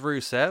feuded with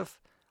Rusev.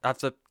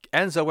 After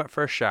Enzo went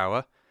for a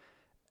shower,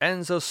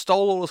 Enzo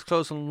stole all his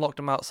clothes and locked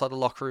him outside the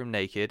locker room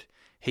naked.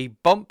 He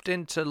bumped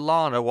into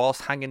Lana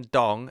whilst hanging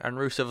dong, and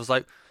Rusev was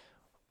like,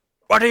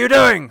 "What are you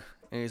doing?"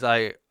 And he's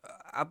like,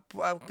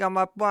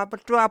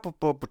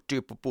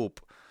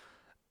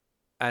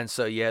 and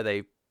so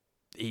yeah,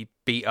 he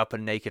beat up a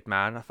naked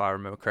man, if I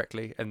remember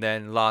correctly. And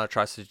then Lana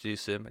tries to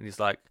seduce him, and he's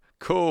like,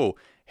 "Cool,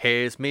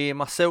 here's me in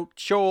my silk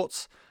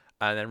shorts."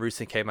 And then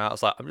Rusev came out. I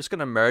was like, "I'm just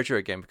gonna murder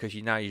again because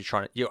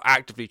you're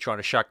actively trying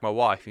to shag my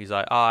wife." He's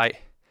like, "Alright,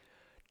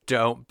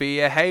 don't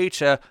be a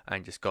hater,"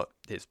 and just got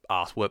his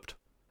ass whipped.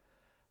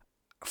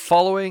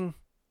 Following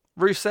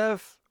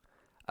Rusev,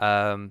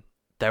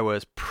 there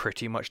was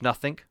pretty much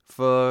nothing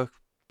for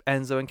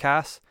Enzo and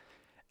Cass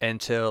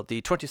until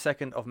the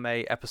 22nd of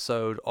May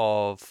episode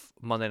of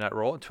Monday Night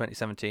Raw in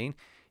 2017.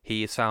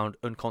 He is found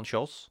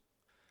unconscious.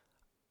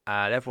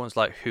 And everyone's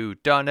like, who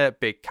done it?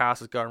 Big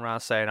Cass is going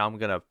around saying, "I'm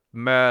going to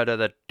murder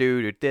the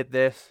dude who did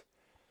this."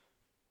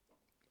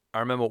 I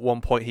remember at one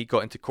point he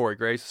got into Corey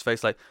Graves'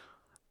 face like,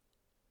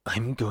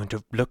 "I'm going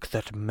to look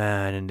that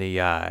man in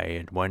the eye,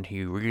 and when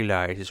he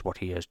realizes what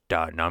he has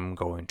done, I'm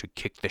going to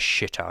kick the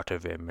shit out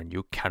of him, and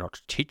you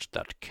cannot teach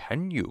that,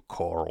 can you,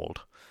 Coral?"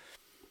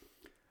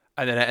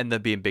 And then it ended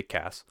up being Big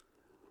Cass.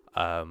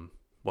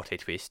 What a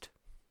twist.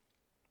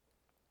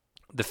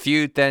 The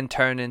feud then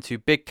turned into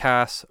Big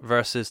Cass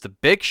versus The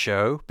Big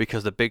Show,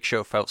 because The Big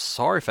Show felt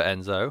sorry for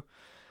Enzo.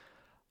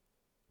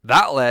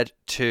 That led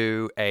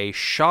to a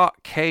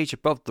shark cage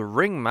above the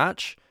ring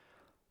match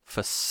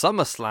for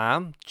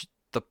SummerSlam,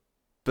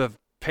 the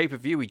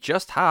pay-per-view we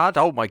just had.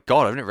 Oh my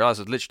god, I didn't realize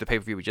it was literally the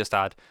pay-per-view we just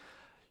had.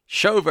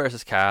 Show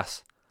versus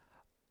Cass.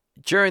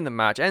 During the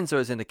match, Enzo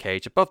is in the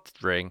cage above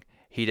the ring.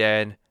 He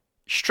then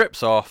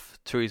strips off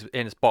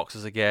in his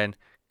boxers again,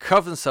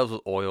 covers himself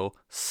with oil,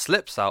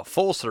 slips out,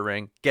 falls to the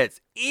ring,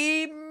 gets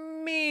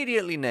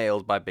immediately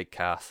nailed by Big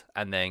Cass,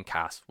 and then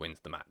Cass wins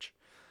the match.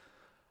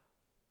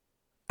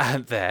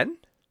 And then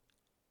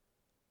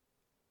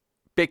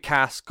Big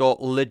Cass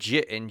got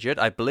legit injured,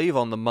 I believe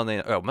on the Monday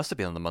Night... Oh, it must have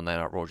been on the Monday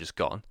Night Raw just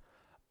gone,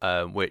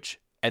 which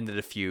ended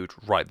the feud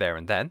right there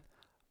and then.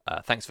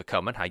 Thanks for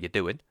coming, how you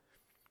doing?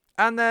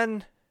 And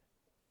then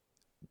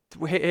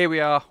here we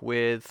are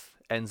with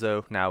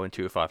Enzo now in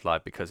 205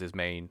 Live because his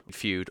main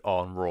feud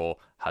on Raw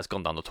has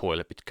gone down the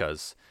toilet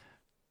because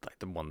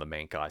one of the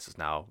main guys is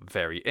now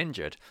very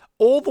injured.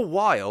 All the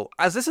while,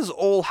 as this is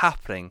all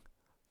happening,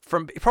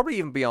 from probably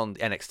even beyond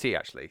NXT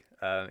actually,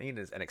 even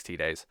his NXT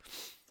days,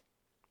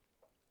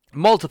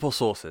 multiple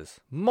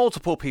sources,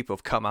 multiple people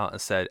have come out and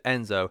said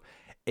Enzo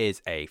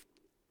is a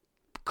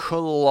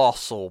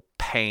colossal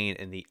pain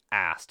in the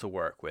ass to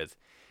work with.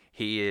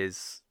 He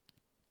is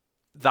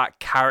that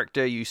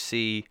character you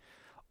see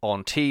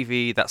on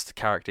TV, that's the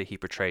character he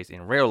portrays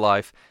in real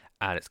life,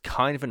 and it's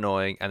kind of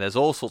annoying. And there's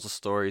all sorts of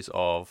stories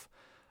of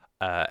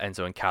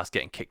Enzo and Cass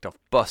getting kicked off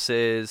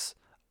buses,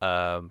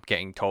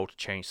 getting told to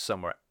change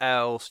somewhere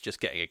else, just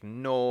getting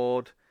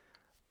ignored,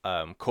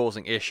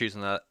 causing issues,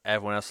 and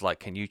everyone else is like,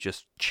 can you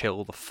just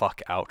chill the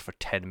fuck out for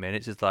 10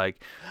 minutes? It's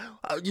like,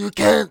 oh, you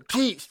can't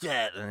teach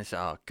that. And it's,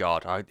 oh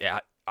god,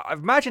 I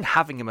imagine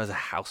having him as a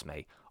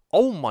housemate.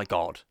 Oh my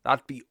god,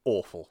 that'd be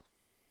awful.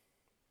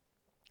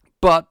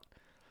 But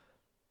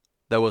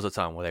there was a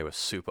time where they were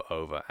super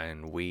over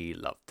and we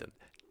loved them.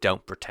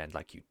 Don't pretend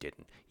like you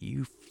didn't.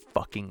 You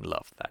fucking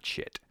loved that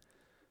shit.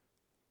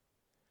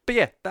 But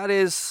yeah, that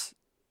is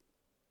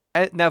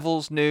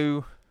Neville's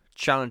new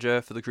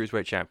challenger for the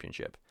Cruiserweight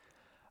Championship.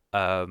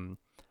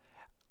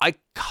 I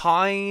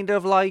kind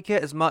of like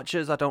it as much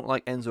as I don't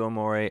like Enzo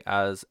Amore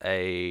as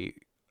a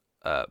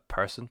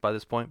person by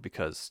this point,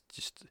 because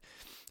just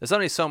there's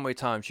only so many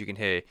times you can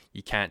hear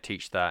you can't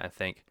teach that and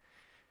think,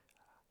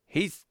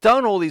 he's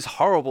done all these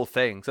horrible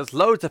things. There's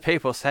loads of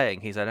people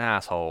saying he's an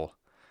asshole.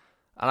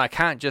 And I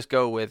can't just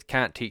go with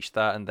can't teach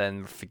that and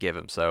then forgive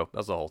him. So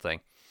that's the whole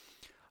thing.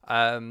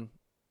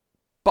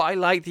 But I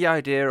like the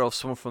idea of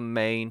someone from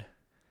Maine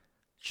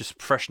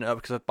just freshen it up,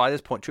 because by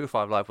this point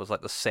 205 Live was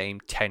like the same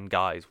 10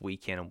 guys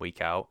week in and week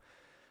out.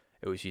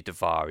 It was your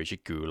Daivaris, your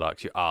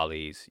Gulaks, your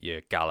Alis,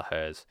 your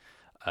Gallaghers,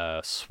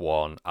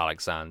 Swan,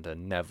 Alexander,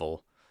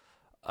 Neville,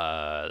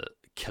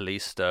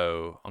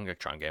 Kalisto. I'm going to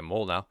try and get them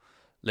all now.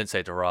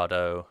 Lince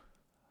Dorado.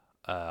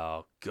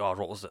 Oh god,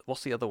 what was it?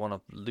 What's the other one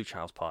of Lucha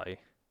House Party?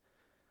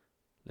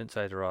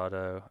 Lince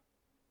Dorado.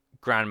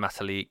 Gran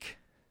Metalik.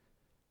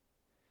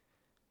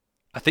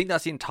 I think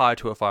that's the entire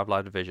 205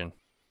 Live division.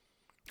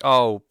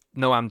 Oh,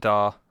 Noam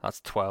Dar. That's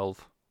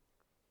 12.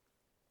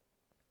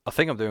 I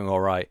think I'm doing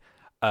alright.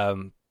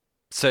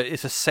 So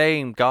it's the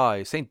same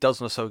guys, same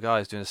dozen or so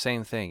guys doing the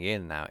same thing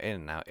in and out,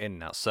 in and out, in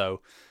and out.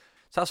 So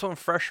that's one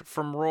fresh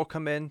from Raw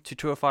come in to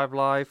 205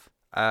 Live.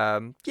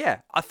 Yeah,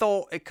 I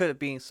thought it could have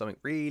been something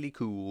really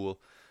cool.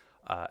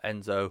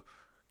 Enzo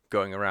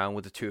going around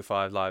with the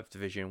 205 Live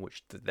division,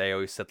 which they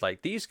always said,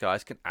 like, these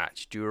guys can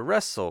actually do a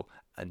wrestle.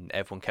 And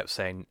everyone kept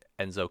saying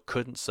Enzo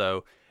couldn't,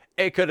 so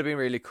it could have been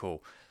really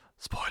cool.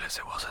 Spoilers,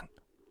 it wasn't.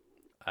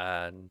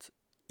 And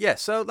yeah,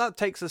 so that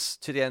takes us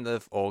to the end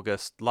of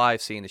August.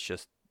 Live scene is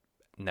just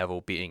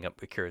Neville beating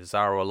up Akira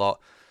Tozawa a lot.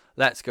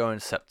 Let's go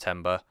into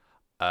September.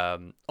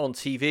 On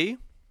TV,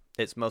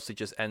 it's mostly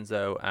just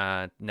Enzo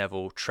and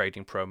Neville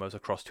trading promos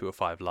across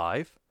 205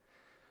 Live.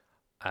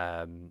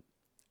 And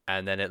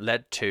then it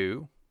led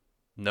to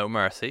No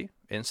Mercy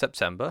in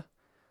September.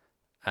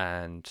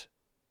 And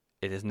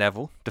it is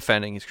Neville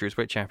defending his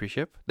Cruiserweight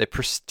Championship, the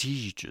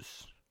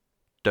prestigious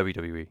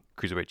WWE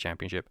Cruiserweight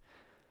Championship,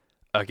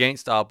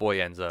 against our boy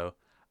Enzo.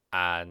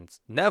 And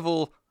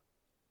Neville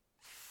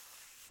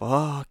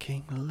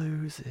fucking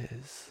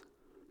loses.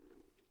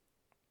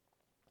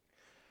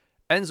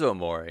 Enzo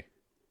Amore,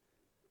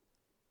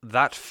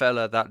 that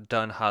fella that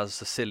done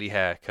has a silly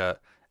haircut,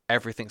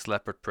 everything's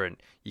leopard print,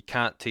 you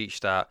can't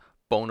teach that,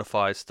 bona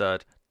fide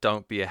stud,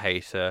 don't be a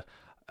hater,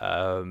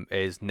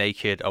 is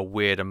naked a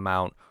weird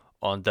amount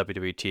on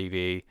WWE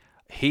TV.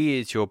 He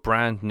is your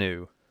brand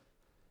new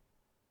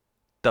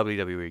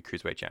WWE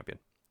Cruiserweight Champion.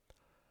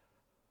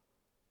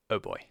 Oh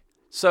boy.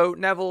 So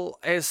Neville,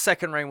 his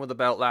second reign with the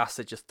belt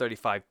lasted just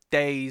 35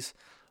 days.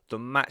 The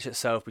match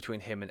itself between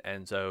him and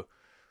Enzo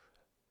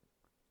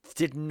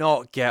did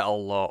not get a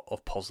lot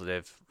of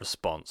positive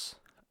response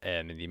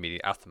in the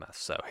immediate aftermath.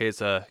 So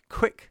here's a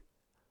quick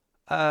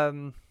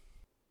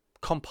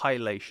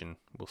compilation,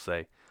 we'll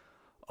say,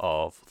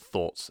 of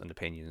thoughts and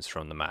opinions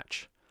from the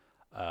match.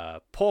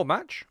 Poor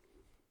match.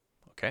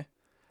 Okay.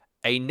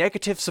 A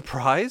negative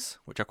surprise,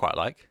 which I quite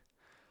like.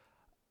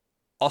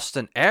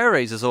 Austin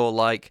Aries is all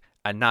like,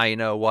 and now you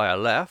know why I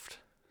left.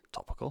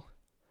 topical.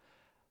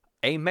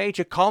 A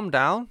major calm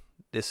down.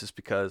 This is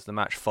because the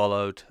match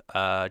followed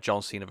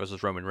John Cena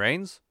versus Roman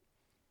Reigns.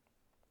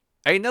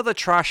 Another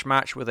trash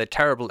match with a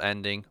terrible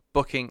ending,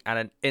 booking, and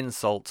an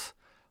insult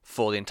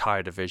for the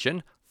entire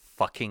division.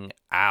 Fucking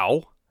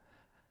ow.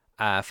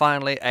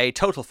 Finally, a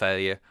total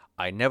failure.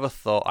 I never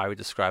thought I would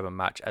describe a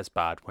match as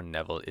bad when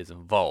Neville is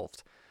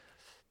involved.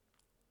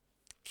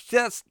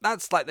 That's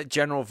like the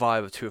general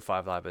vibe of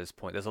 205 Live at this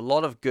point. There's a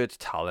lot of good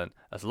talent.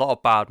 There's a lot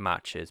of bad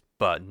matches,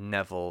 but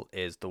Neville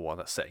is the one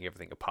that's setting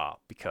everything apart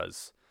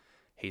because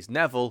he's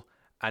Neville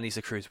and he's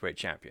a Cruiserweight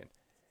champion.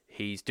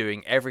 He's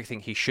doing everything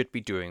he should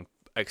be doing,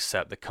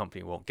 except the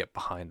company won't get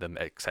behind them,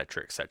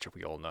 etc., etc.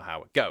 We all know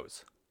how it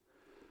goes.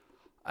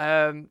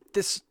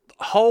 This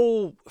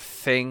whole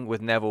thing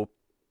with Neville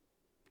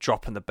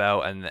dropping the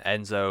belt and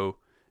Enzo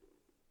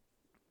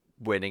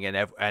winning, and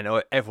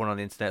everyone on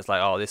the internet's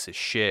like, oh, this is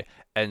shit,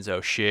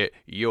 Enzo shit,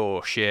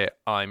 you're shit,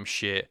 I'm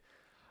shit.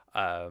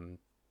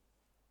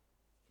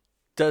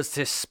 Does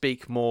this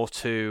speak more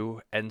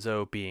to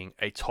Enzo being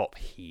a top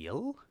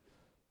heel?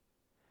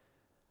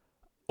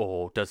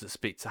 Or does it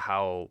speak to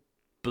how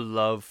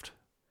beloved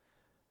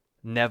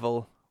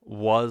Neville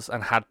was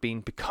and had been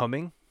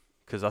becoming?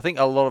 Because I think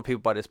a lot of people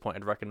by this point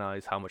had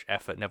recognized how much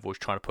effort Neville was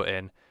trying to put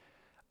in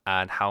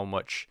and how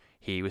much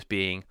he was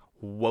being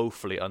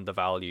woefully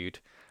undervalued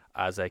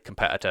as a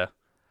competitor.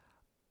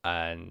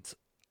 And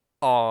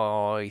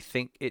I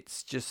think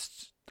it's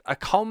just a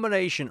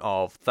combination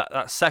of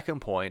that second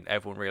point.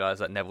 Everyone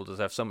realized that Neville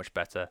deserves so much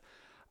better,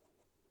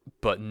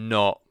 but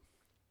not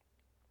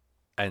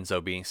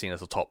Enzo being seen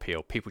as a top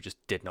heel. People just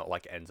did not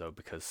like Enzo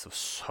because of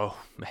so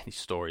many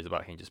stories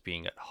about him just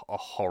being a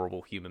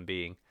horrible human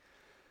being.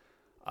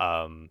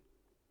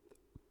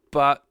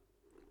 But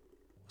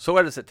so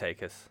where does it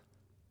take us?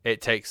 It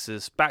takes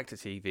us back to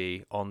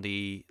TV on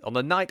the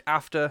night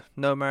after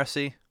No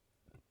Mercy,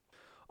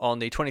 on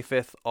the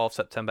 25th of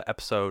September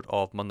episode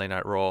of Monday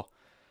Night Raw.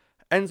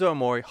 Enzo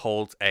Amore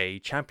holds a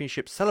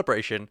championship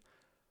celebration,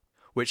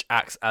 which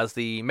acts as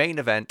the main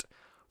event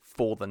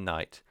for the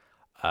night.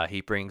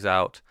 He brings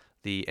out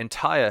the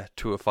entire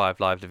 205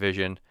 Live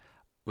division,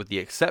 with the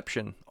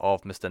exception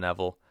of Mr.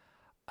 Neville,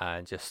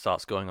 and just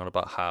starts going on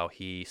about how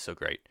he's so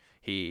great.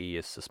 He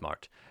is so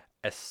smart.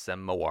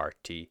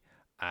 S-M-O-R-T.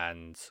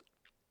 And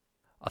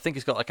I think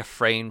he's got like a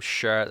framed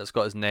shirt that's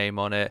got his name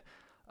on it.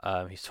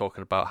 He's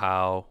talking about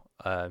how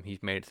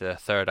he's made it to the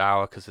third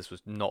hour because this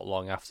was not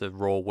long after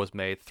Raw was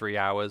made, 3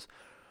 hours.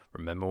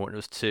 Remember when it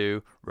was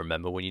 2?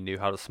 Remember when you knew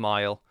how to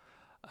smile?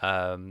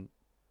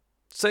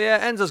 So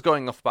yeah, Enzo's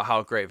going off about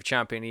how great of a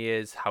champion he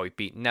is, how he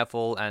beat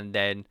Neville, and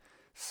then,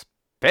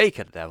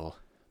 speaking of Neville,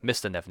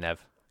 Mr.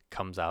 Nev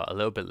comes out a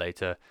little bit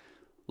later,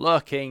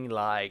 looking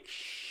like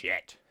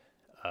shit.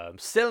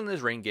 Still in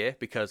his ring gear,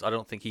 because I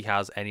don't think he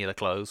has any of the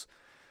clothes.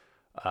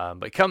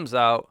 But he comes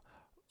out,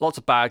 lots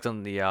of bags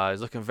under the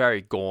eyes, looking very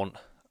gaunt,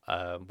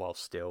 while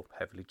still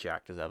heavily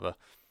jacked as ever.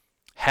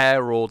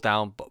 Hair all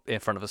down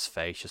in front of his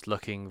face, just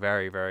looking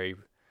very, very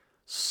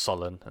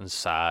sullen and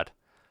sad.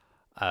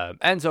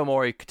 Enzo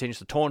Amore continues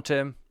to taunt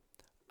him.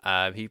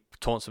 He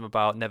taunts him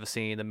about never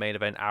seeing the main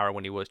event hour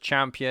when he was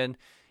champion,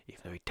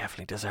 even though he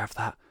definitely deserved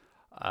that.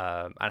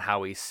 And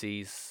how he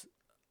sees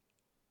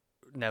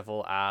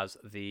Neville as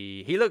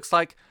he looks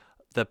like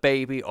the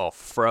baby of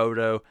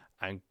Frodo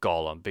and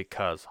Gollum,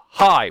 because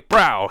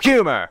highbrow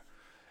humor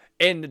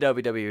in the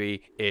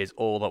WWE is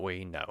all that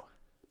we know.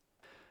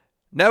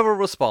 Neville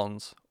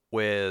responds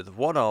with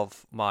one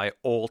of my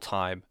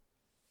all-time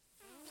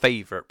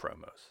favorite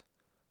promos.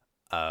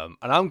 And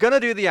I'm going to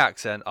do the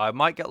accent. I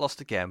might get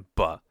lost again,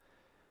 but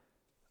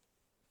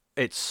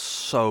it's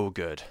so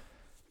good.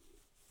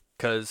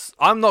 Because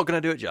I'm not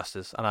going to do it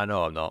justice, and I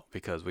know I'm not,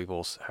 because we've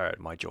all heard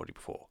my Geordie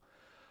before.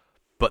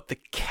 But the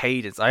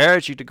cadence, I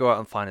urge you to go out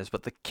and find this,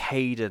 but the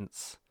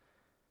cadence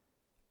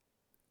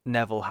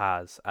Neville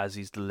has as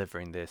he's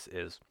delivering this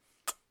is,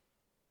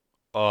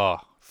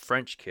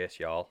 French kiss,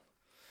 y'all.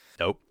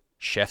 Nope,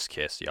 chef's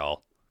kiss,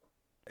 y'all.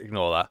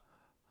 Ignore that.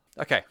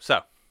 Okay,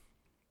 so,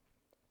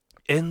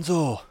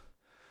 Enzo,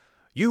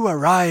 you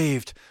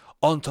arrived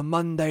onto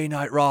Monday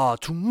Night Raw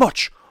to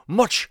much,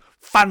 much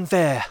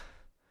fanfare.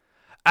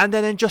 And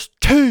then in just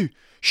 2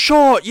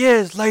 short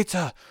years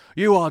later,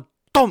 you are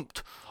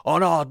dumped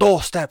on our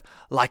doorstep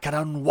like an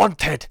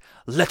unwanted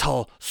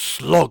little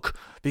slug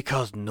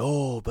because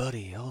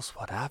nobody else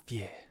would have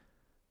you.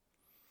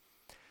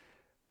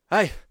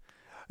 Hey,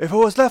 if it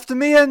was left to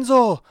me,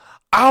 Enzo,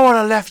 I would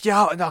have left you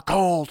out in the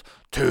cold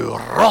to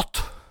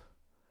rot.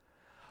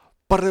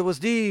 But it was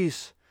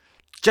these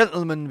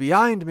gentlemen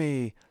behind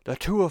me, the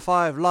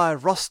 205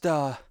 Live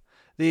roster,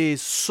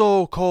 these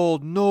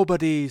so-called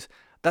nobodies,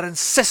 that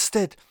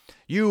insisted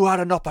you had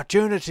an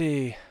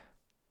opportunity.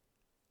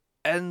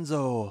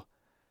 Enzo,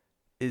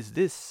 is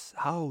this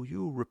how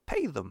you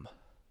repay them?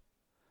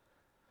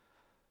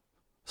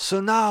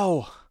 So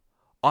now,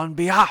 on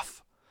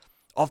behalf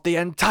of the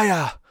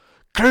entire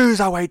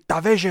Cruiserweight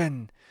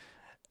division,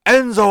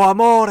 Enzo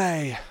Amore,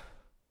 I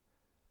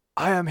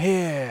am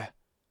here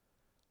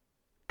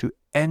to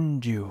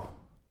end you.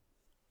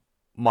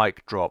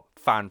 mic drop,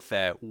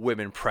 fanfare,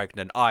 women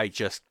pregnant. I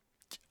just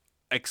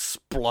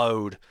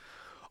explode.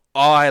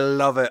 I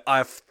love it.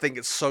 I think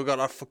it's so good.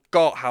 I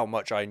forgot how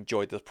much I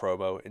enjoyed this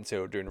promo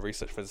until doing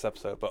research for this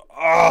episode. But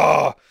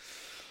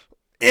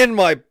in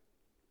my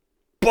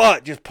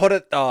butt, just put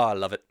it. I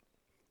love it.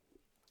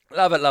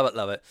 Love it, love it,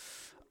 love it.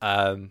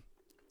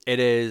 It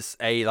is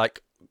a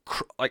like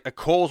a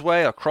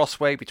causeway, a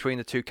crossway between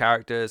the two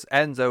characters.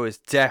 Enzo is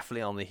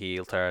definitely on the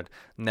heel turn.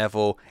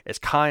 Neville is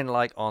kind of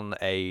like on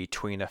a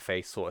tweener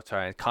face sort of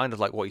turn. Kind of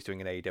like what he's doing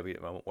in AEW at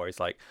the moment, where he's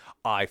like,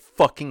 I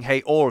fucking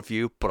hate all of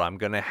you, but I'm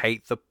going to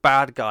hate the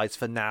bad guys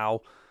for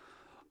now.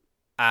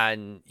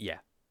 And yeah,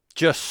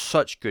 just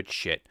such good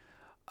shit.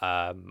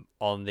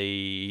 On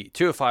the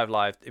 205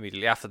 Live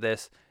immediately after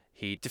this,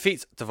 he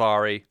defeats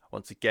Daivari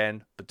once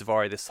again, but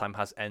Daivari this time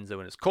has Enzo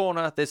in his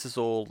corner. This is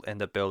all in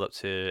the build up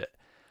to,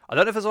 I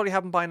don't know if it's already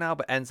happened by now,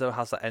 but Enzo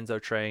has that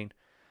Enzo train.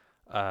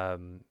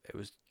 It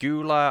was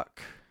Gulak,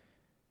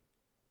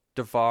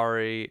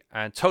 Daivari,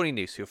 and Tony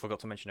Nese, who I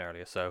forgot to mention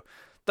earlier. So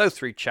those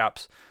three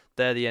chaps,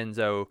 they're the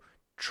Enzo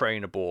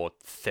train aboard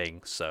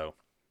thing. So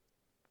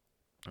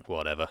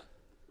whatever.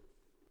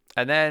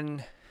 And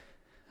then,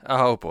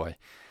 oh boy.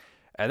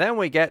 And then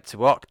we get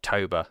to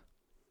October.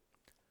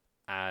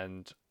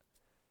 And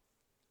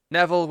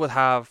Neville would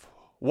have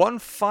one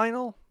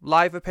final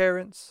live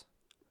appearance,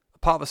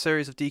 part of a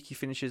series of DQ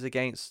finishes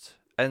against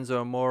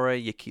Enzo Amore.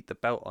 You keep the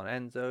belt on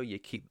Enzo. You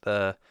keep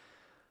the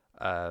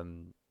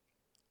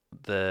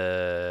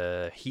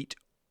heat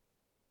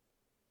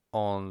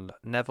on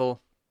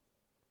Neville.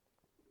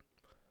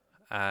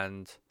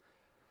 And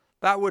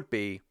that would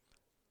be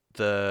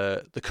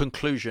the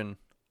conclusion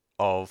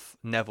of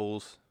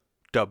Neville's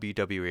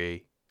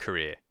WWE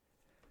career.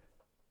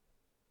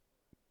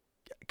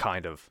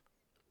 Kind of.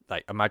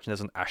 Like, imagine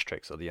there's an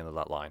asterisk at the end of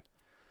that line.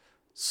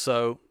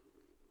 So,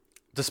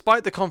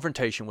 despite the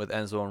confrontation with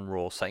Enzo on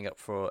Raw setting up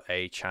for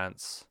a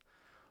chance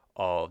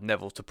of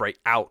Neville to break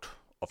out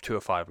of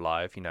 205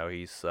 Live, you know,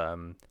 he's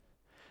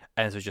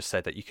Enzo just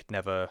said that you could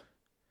never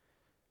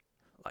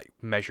like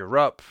measure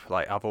up.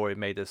 Like, I've already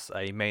made this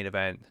a main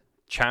event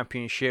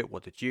championship.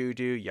 What did you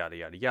do? Yada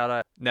yada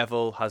yada.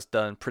 Neville has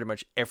done pretty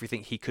much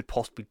everything he could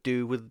possibly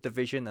do with the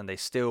division, and they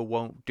still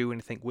won't do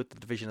anything with the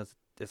division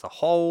as a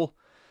whole.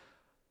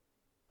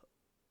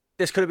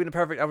 This could have been a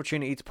perfect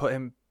opportunity to put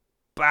him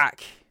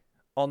back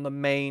on the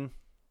main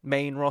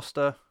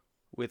roster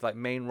with like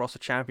main roster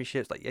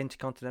championships, like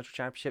Intercontinental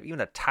Championship, even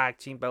a tag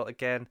team belt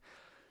again.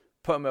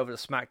 Put him over to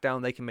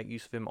SmackDown. They can make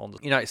use of him on the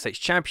United States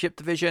Championship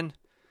division.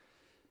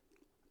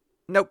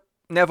 Nope.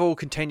 Neville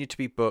continued to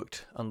be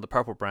booked under the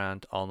Purple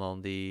brand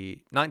on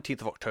the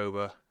 19th of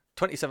October,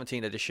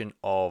 2017 edition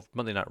of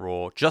Monday Night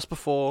Raw. Just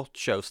before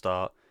show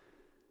start,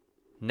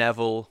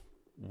 Neville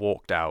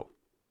walked out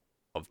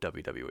of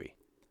WWE.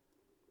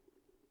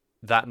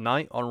 That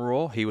night on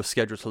Raw, he was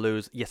scheduled to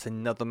lose yet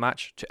another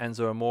match to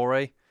Enzo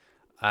Amore,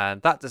 and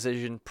that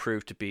decision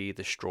proved to be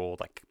the straw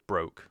that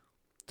broke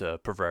the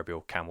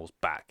proverbial camel's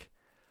back.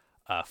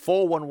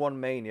 411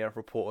 Mania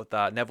reported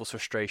that Neville's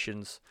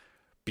frustrations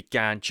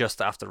began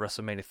just after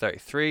WrestleMania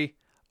 33.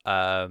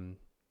 I'm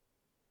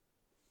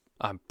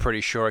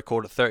pretty sure I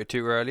called it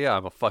 32 earlier.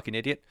 I'm a fucking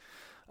idiot.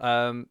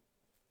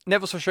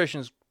 Neville's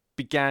frustrations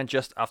began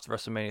just after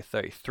WrestleMania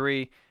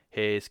 33,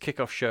 his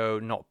kickoff show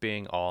not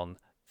being on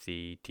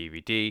the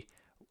DVD,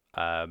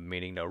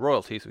 meaning no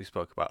royalties we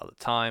spoke about at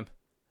the time.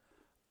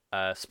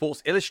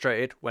 Sports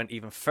Illustrated went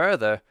even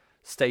further,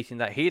 stating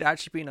that he'd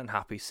actually been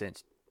unhappy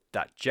since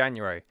that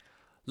January.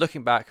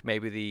 Looking back,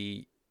 maybe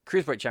the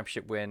Cruiserweight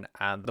Championship win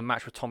and the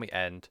match with Tommy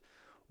End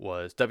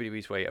was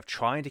WWE's way of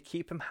trying to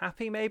keep him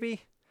happy,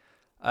 maybe?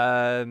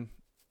 That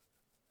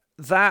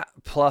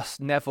plus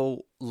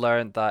Neville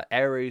learned that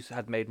Aries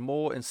had made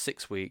more in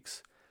 6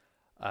 weeks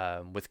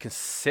with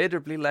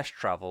considerably less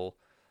travel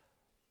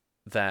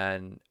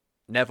than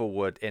Neville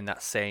would in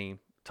that same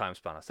time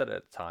span. I said it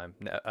at the time.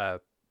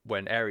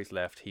 When Aries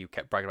left, he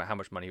kept bragging about how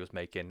much money he was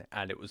making,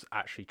 and it was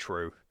actually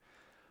true.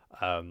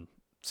 So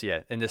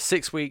yeah, in a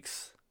 6 week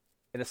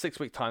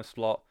time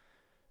slot,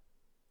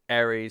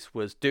 Aries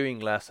was doing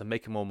less and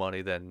making more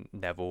money than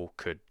Neville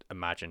could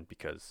imagine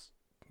because,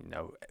 you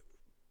know,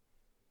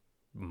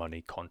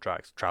 money,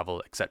 contracts,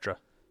 travel, etc.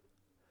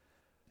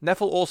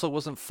 Neville also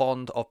wasn't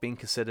fond of being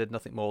considered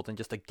nothing more than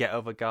just a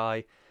get-over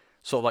guy,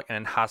 sort of like an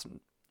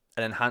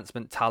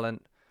enhancement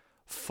talent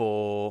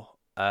for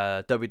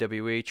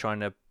WWE, trying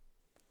to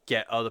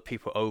get other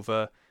people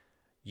over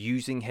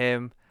using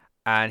him.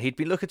 And he'd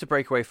been looking to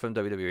break away from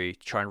WWE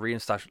to try and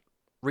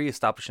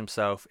re-establish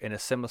himself in a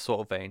similar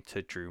sort of vein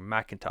to Drew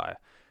McIntyre,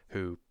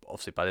 who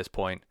obviously by this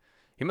point,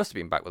 he must have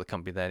been back with the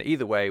company then.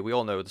 Either way, we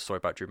all know the story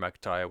about Drew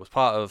McIntyre.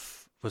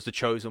 Was the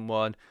chosen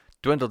one,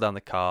 dwindled down the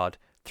card,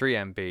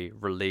 3MB,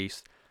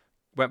 released,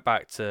 went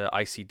back to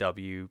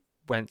ICW,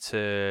 went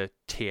to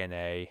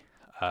TNA,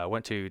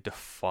 went to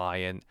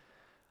Defiant,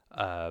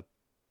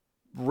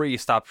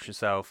 re-established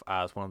himself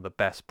as one of the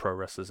best pro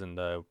wrestlers in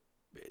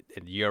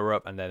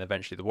Europe and then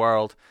eventually the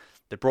world.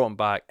 They brought him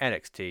back,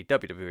 NXT,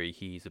 WWE,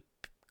 he's a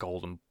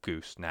golden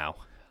goose now.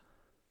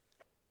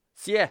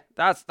 So yeah,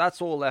 that's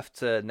all left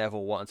to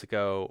Neville wanting to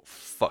go,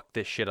 fuck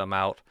this shit, I'm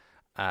out,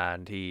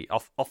 and he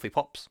off he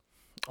pops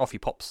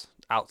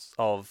out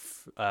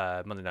of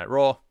Monday Night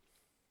Raw.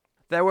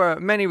 There were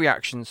many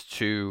reactions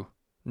to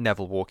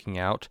Neville walking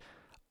out.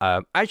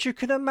 As you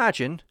can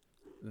imagine,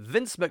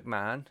 Vince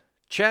McMahon,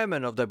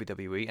 chairman of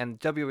WWE and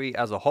WWE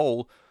as a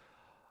whole,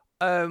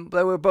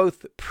 they were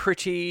both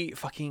pretty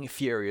fucking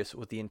furious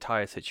with the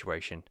entire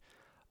situation.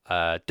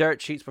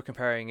 Dirt sheets were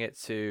comparing it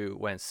to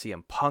when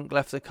CM Punk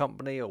left the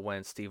company or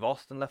when Steve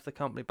Austin left the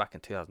company back in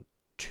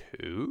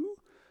 2002.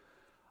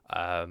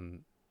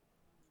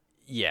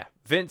 Yeah,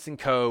 Vince and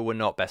co were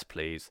not best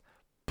pleased,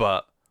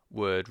 but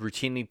would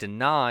routinely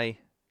deny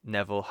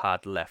Neville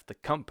had left the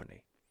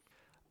company.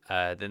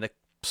 Then the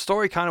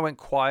story kind of went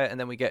quiet, and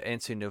then we get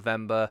into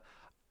November.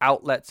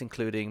 Outlets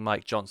including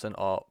Mike Johnson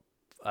of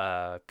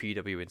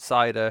PW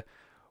Insider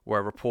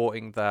were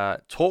reporting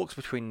that talks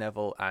between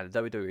Neville and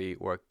WWE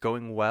were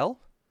going well,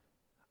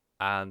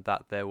 and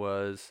that there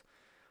was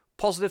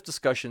positive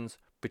discussions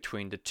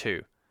between the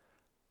two.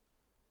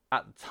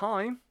 At the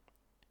time,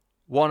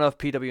 one of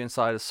PW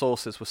Insider's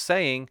sources was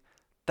saying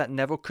that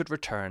Neville could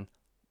return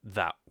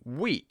that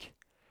week.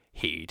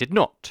 He did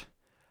not.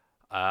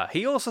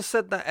 He also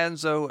said that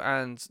Enzo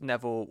and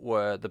Neville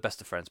were the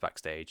best of friends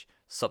backstage,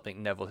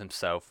 something Neville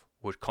himself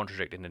would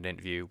contradict in an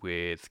interview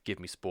with Give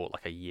Me Sport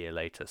like a year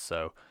later.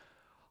 So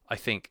I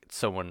think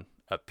someone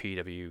at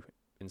PW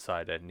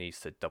Insider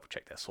needs to double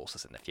check their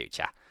sources in the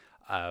future.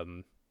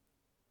 Having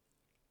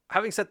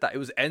said that, it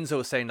was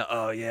Enzo saying that,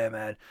 oh yeah,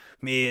 man,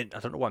 I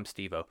don't know why I'm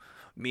Steve-O.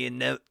 Me and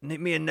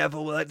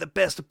Neville were like the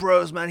best of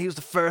bros, man. I was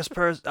the first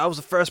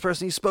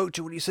person he spoke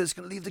to when he said he's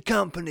going to leave the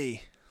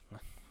company.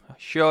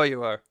 Sure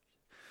you are.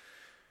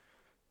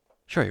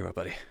 Sure you are,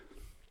 buddy.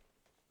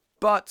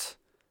 But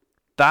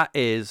that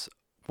is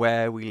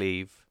where we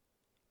leave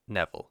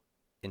Neville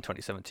in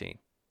 2017.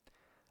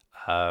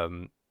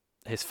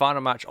 His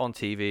final match on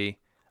TV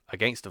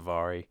against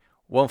Daivari,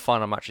 one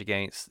final match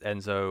against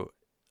Enzo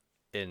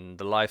in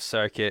the live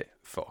circuit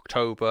for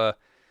October.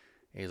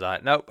 He's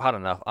like, nope, had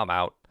enough, I'm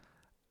out.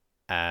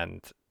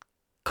 And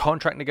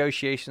contract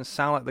negotiations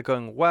sound like they're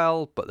going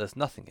well, but there's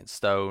nothing in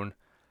stone.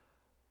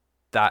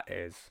 That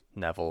is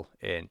Neville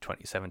in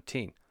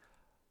 2017.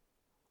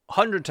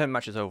 110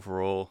 matches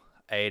overall,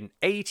 an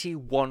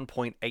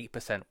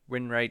 81.8%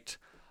 win rate,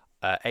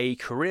 a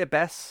career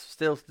best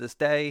still to this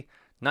day,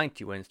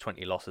 90 wins,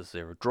 20 losses,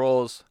 0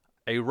 draws,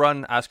 a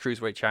run as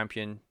Cruiserweight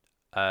Champion,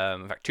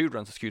 in fact 2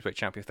 runs as Cruiserweight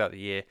Champion throughout the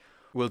year,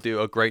 will do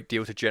a great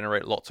deal to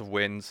generate lots of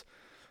wins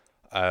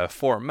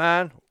for a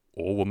man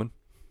or woman.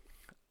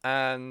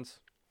 And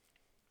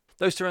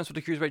those 2 runs for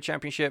the Cruiserweight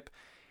Championship,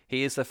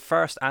 he is the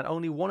first and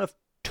only one of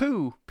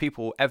 2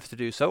 people ever to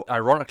do so,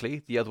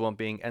 ironically, the other one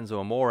being Enzo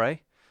Amore.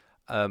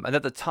 And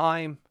at the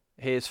time,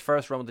 his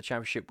first run with the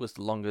championship was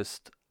the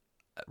longest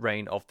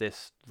reign of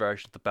this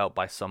version of the belt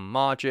by some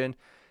margin.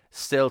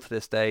 Still to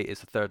this day is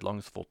the 3rd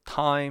longest of all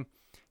time.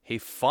 He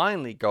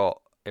finally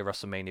got a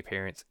WrestleMania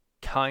appearance,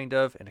 kind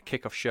of, in a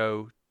kickoff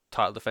show,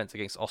 title defense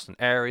against Austin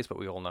Aries, but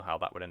we all know how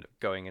that would end up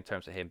going in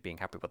terms of him being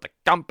happy with the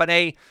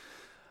company.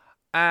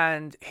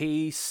 And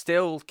he's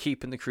still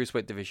keeping the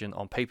Cruiserweight division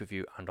on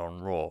pay-per-view and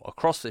on Raw.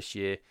 Across this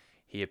year,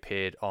 he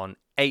appeared on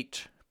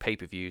 8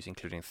 pay-per-views,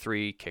 including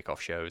 3 kickoff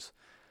shows.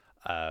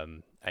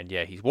 And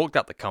yeah, he's walked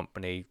out the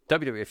company.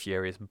 WWE are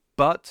furious,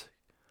 but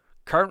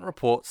current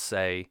reports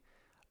say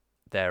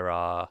there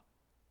are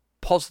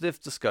positive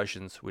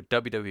discussions with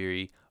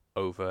WWE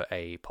over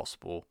a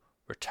possible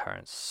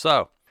return.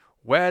 So,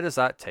 where does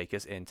that take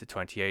us into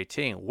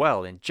 2018?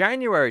 Well, in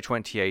January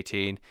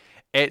 2018,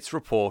 it's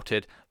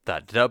reported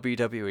that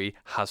WWE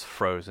has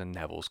frozen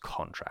Neville's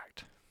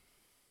contract.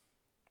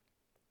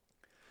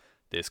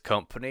 This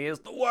company is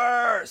the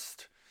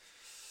worst!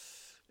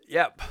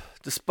 Yep,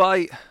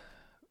 despite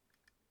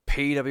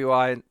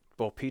PWI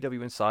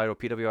Insider or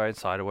PWI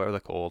Insider, whatever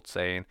they're called,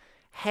 saying,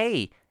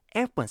 hey,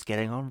 everyone's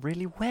getting on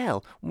really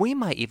well. We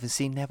might even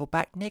see Neville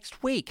back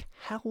next week.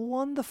 How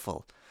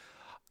wonderful.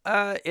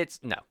 It's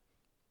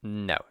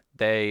no.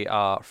 They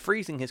are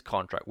freezing his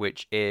contract,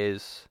 which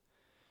is...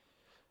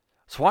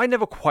 So I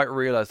never quite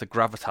realized the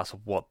gravitas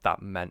of what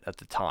that meant at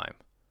the time.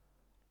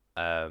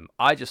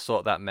 I just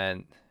thought that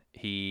meant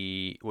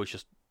he was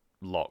just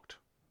locked.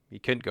 He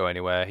couldn't go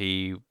anywhere.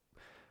 He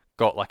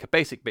got like a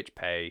basic bitch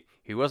pay.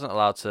 He wasn't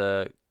allowed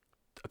to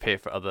appear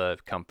for other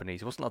companies.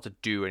 He wasn't allowed to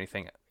do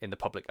anything in the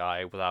public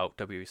eye without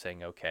WWE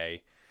saying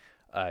okay.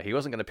 He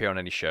wasn't going to appear on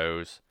any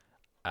shows,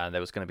 and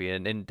there was going to be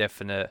an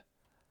indefinite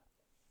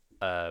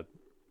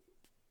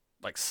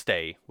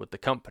stay with the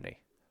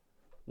company.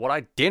 What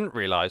I didn't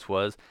realize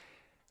was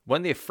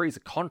when they freeze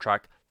a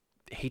contract,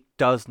 he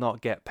does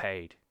not get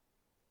paid.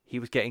 He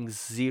was getting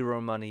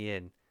 0 money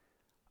in,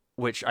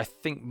 which I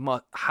think,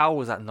 how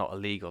was that not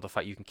illegal? The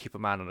fact you can keep a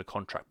man on a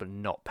contract but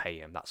not pay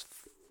him. That's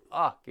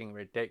fucking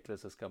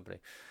ridiculous, this company.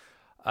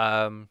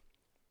 So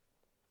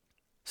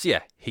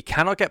yeah, he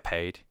cannot get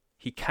paid.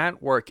 He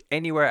can't work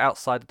anywhere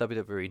outside the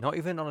WWE, not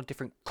even on a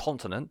different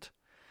continent.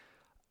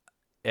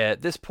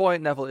 At this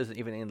point, Neville isn't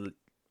even in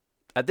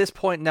At this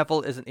point,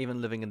 Neville isn't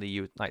even living in the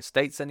United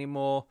States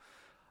anymore.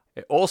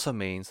 It also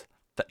means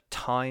that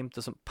time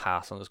doesn't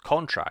pass on his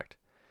contract,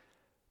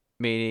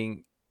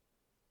 meaning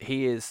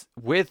he is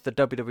with the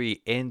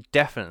WWE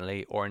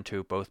indefinitely or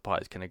until both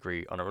parties can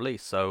agree on a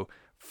release. So,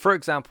 for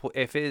example,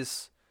 if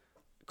his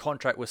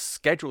contract was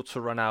scheduled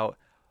to run out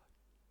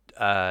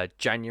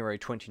January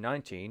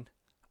 2019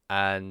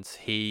 and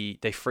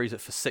they freeze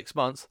it for 6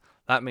 months,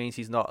 that means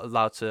he's not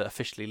allowed to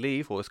officially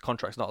leave, or his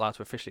contract's not allowed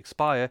to officially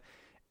expire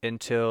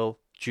until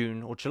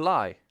June or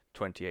July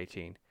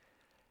 2018.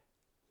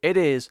 It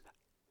is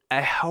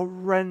a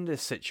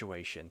horrendous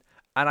situation,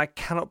 and I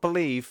cannot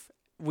believe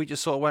we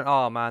just sort of went,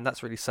 oh man,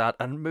 that's really sad,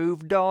 and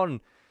moved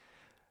on.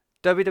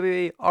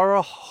 WWE are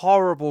a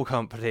horrible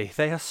company.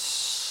 They are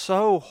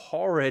so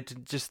horrid.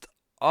 It's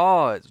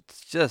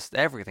just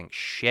everything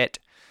shit.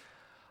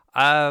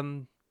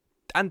 And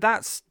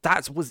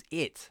that was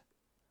it.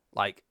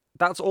 Like,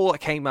 that's all that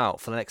came out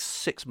for the next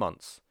 6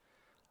 months.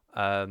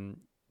 There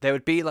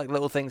would be like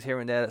little things here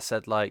and there that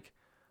said like,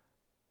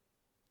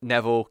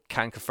 Neville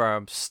can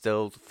confirm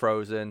still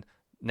frozen.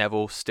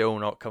 Neville still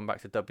not come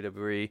back to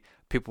WWE.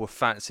 People were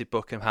fantasy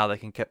booking how they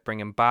can keep bring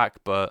him back,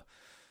 but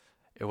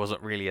it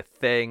wasn't really a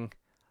thing.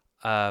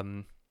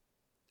 And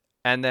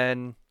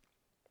then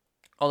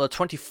on the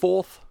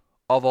 24th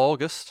of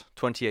August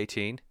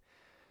 2018,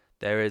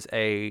 there is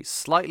a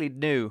slightly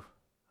new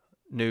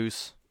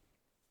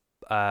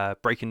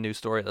breaking news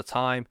story at the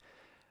time.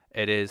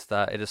 It is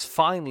that it is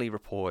finally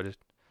reported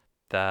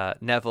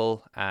that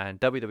Neville and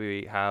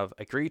WWE have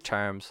agreed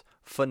terms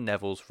for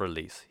Neville's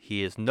release.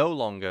 He is no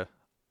longer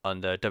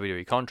under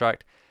WWE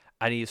contract,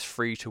 and he is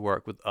free to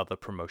work with other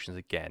promotions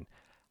again.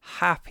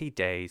 Happy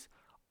days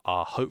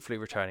are hopefully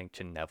returning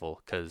to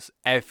Neville, because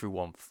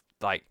everyone,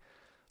 like,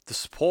 the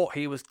support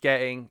he was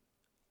getting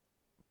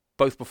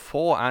both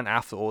before and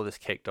after all this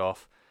kicked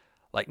off,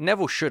 like,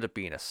 Neville should have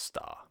been a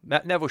star.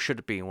 Neville should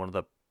have been one of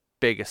the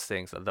biggest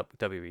things that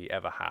WWE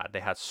ever had. They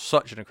had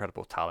such an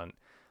incredible talent.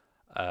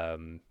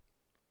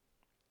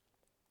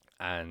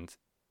 And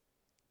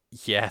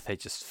yeah, they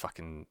just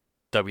fucking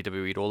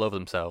WWE'd all over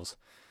themselves.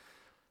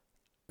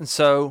 And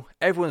so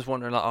everyone's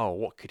wondering, like, oh,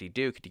 what could he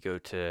do? Could he go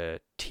to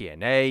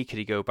TNA? Could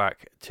he go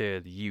back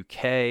to the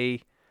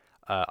UK?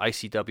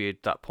 ICW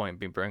at that point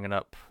been bringing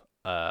up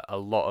a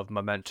lot of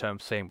momentum,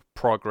 same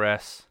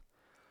progress.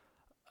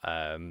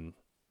 Ring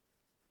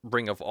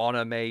of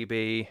Honor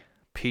maybe,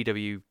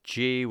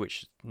 PWG,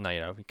 which you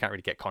can't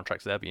really get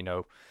contracts there, but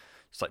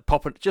it's like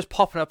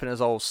popping up in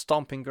his old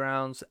stomping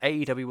grounds.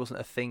 AEW wasn't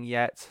a thing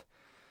yet,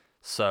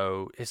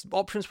 so his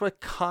options were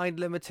kind of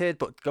limited.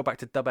 But go back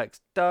to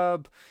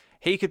DubXDub,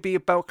 he could be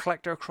a belt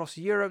collector across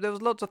Europe. There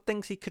was lots of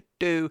things he could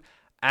do,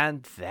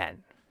 and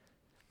then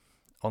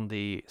on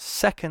the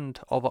 2nd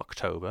of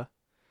October,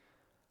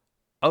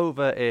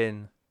 over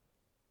in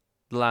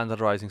the land of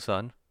the rising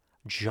sun,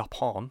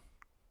 Japan,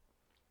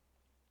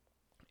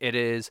 it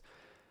is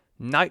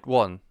night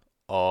 1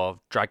 of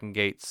Dragon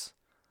Gate's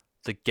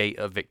The Gate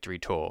of Victory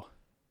tour.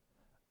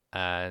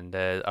 And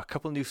there's a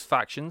couple of new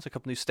factions, a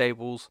couple of new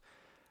stables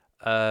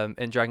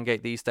in Dragon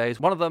Gate these days.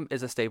 One of them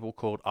is a stable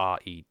called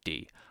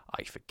RED.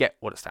 I forget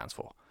what it stands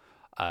for.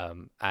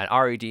 And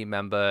RED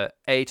member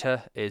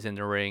Eita is in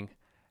the ring,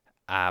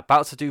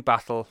 about to do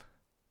battle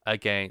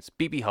against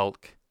BB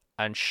Hulk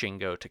and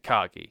Shingo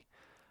Takagi.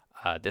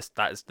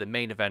 That is the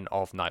main event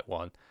of night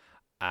 1.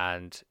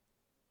 And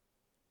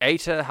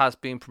Eita has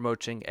been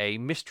promoting a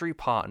mystery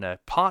partner,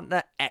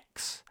 Partner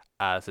X,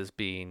 as has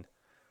been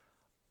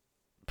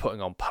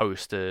putting on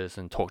posters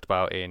and talked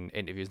about in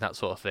interviews and that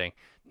sort of thing.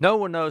 No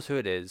one knows who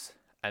it is.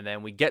 And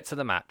then we get to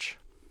the match.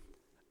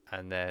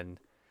 And then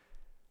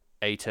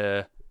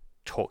Eita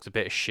talks a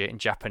bit of shit in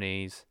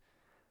Japanese.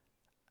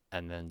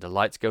 And then the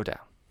lights go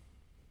down.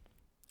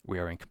 We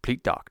are in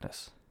complete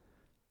darkness.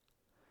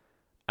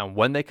 And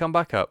when they come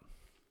back up,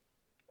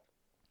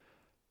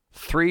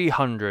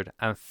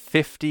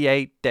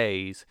 358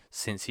 days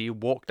since he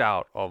walked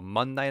out of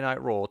Monday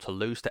Night Raw to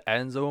lose to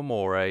Enzo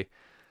Amore,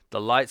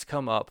 the lights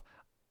come up,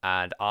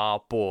 and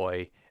our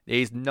boy,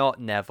 he's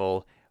not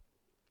Neville.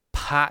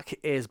 Pac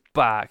is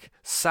back.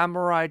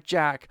 Samurai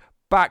Jack,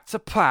 back to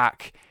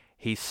Pac.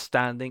 He's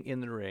standing in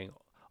the ring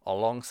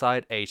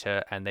alongside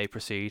Eita, and they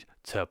proceed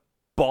to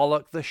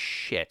bollock the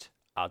shit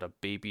out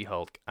of BB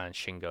Hulk and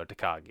Shingo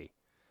Takagi.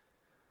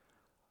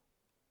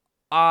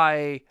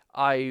 I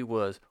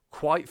was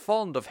quite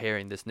fond of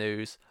hearing this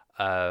news.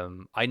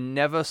 I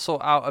never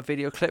sought out a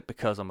video clip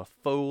because I'm a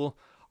fool.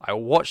 I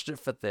watched it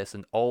for this,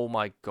 and oh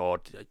my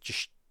god,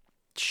 just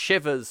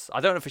shivers.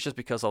 I don't know if it's just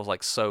because I was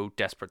like so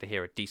desperate to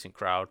hear a decent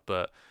crowd,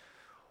 but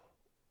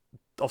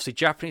obviously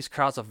Japanese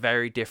crowds are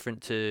very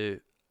different to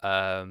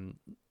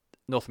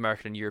North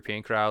American and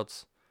European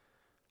crowds.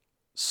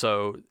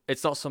 So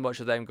it's not so much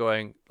of them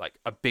going like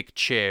a big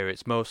cheer.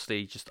 It's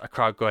mostly just a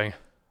crowd going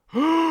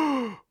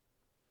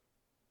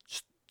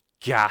just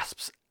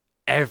gasps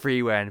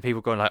everywhere, and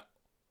people going like,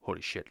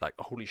 holy shit, like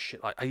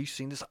are you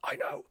seeing this? I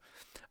know.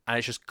 And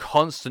it's just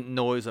constant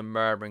noise and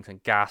murmurings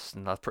and gasps,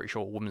 and I'm pretty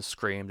sure a woman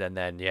screamed, and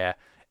then yeah,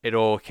 it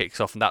all kicks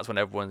off, and that's when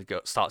everyone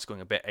starts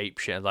going a bit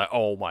apeshit and like,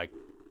 oh my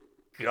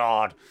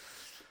god.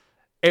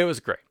 It was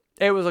great.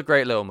 It was a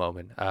great little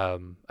moment.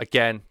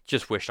 Again,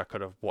 just wished I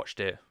could have watched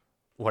it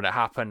when it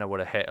happened. I would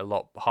have hit a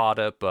lot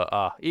harder,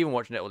 but even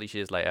watching it all these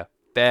years later,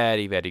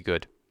 very, very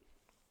good.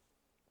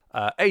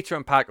 Eita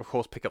and Pac, of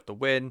course, pick up the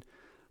win.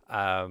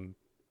 And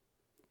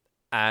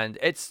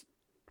it's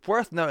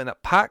worth noting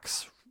that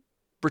Pac's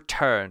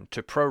return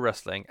to pro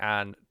wrestling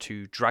and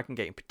to Dragon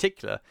Gate in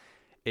particular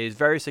is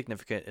very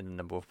significant in a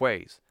number of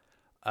ways.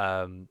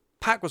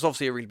 Pac was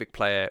obviously a really big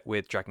player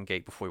with Dragon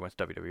Gate before he went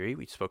to WWE.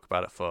 We spoke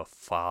about it for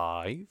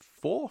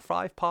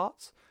 5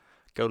 parts.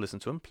 Go listen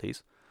to him,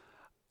 please.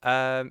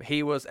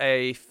 He was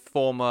a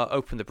former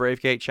Open the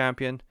Brave Gate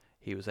champion.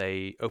 He was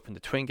a Open the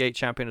Twin Gate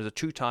champion. He was a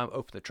 2-time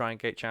Open the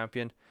Triangle Gate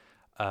champion.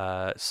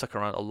 Stuck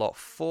around a lot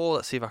for.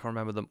 Let's see if I can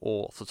remember them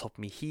all off the top of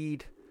my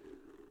head.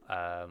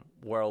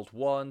 World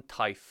 1,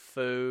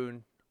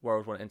 Typhoon,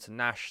 World 1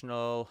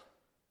 International.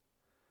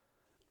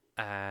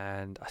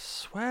 And I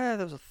swear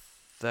there was a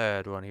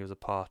third one he was a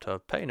part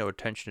of. Pay no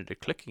attention to the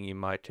clicking you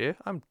might hear.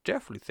 I'm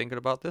definitely thinking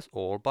about this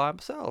all by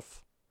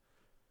myself.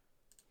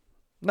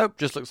 Nope,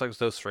 just looks like it's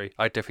those 3.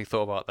 I definitely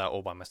thought about that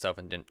all by myself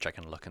and didn't check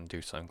and look and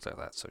do something like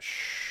that, so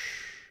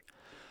shh.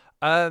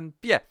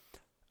 Yeah,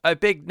 a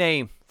big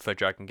name for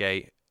Dragon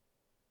Gate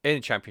in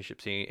the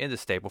championship scene, in the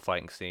stable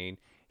fighting scene.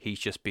 He's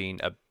just been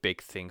a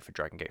big thing for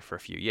Dragon Gate for a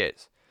few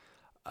years.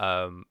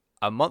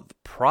 A month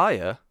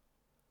prior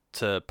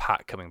to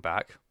Pac coming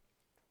back,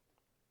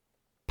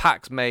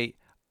 Pac's mate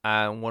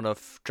and one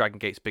of Dragon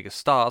Gate's biggest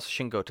stars,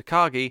 Shingo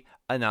Takagi,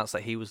 announced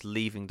that he was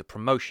leaving the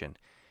promotion.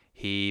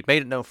 He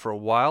made it known for a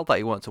while that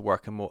he wanted to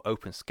work a more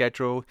open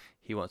schedule.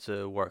 He wanted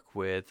to work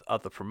with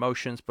other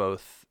promotions,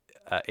 both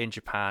in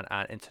Japan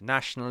and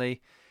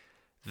internationally.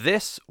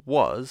 This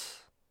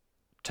was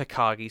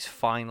Takagi's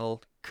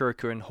final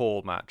Korakuen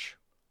Hall match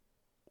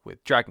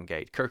with Dragon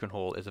Gate. Korakuen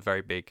Hall is a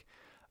very big,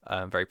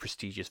 very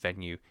prestigious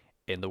venue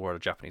in the world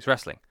of Japanese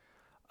wrestling.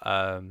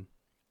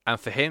 And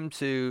for him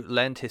to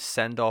lend his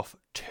send-off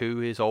to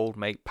his old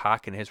mate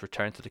Pac in his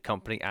return to the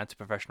company and to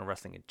professional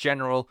wrestling in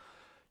general,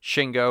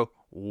 Shingo,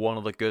 one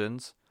of the good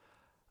ones.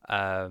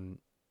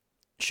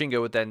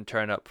 Shingo would then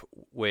turn up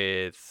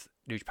with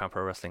New Japan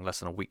Pro Wrestling less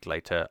than a week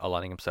later,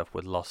 aligning himself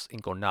with Los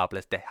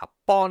Ingobernables de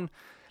Japón,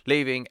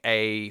 leaving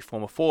a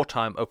former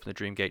 4-time Open the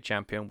Dream Gate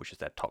champion, which is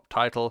their top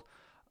title.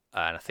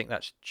 And I think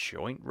that's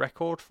joint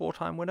record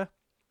 4-time winner.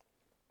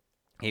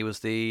 He was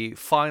the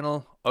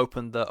final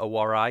Open the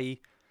Awarai,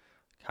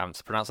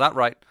 haven't pronounced that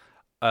right,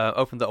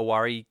 Open the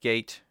Awarai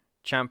Gate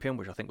champion,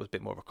 which I think was a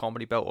bit more of a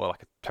comedy belt or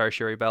like a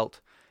tertiary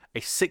belt. A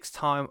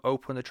 6-time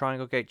Open the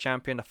Triangle Gate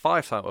champion, a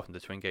 5-time Open the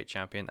Twin Gate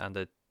champion, and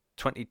the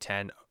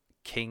 2010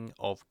 King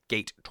of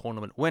Gate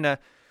tournament winner,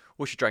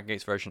 which is Dragon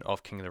Gate's version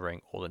of King of the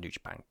Ring or the New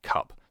Japan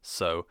Cup.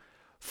 So,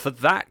 for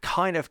that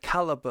kind of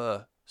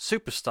caliber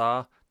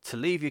superstar to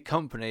leave your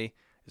company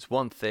is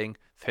one thing.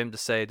 For him to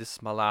say, this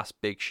is my last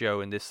big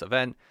show in this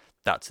event,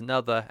 that's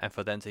another. And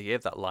for them to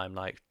give that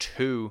limelight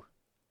to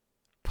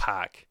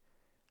Pac,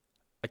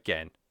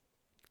 again,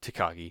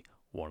 Takagi,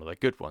 one of the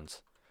good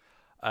ones.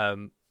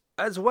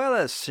 As well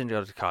as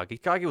Shingo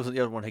Takagi wasn't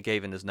the other one who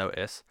gave in his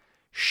notice.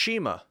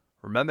 CIMA,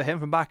 remember him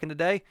from back in the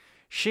day?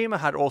 CIMA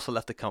had also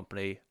left the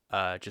company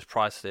just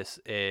prior to this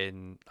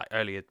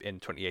earlier in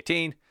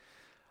 2018.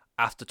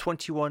 After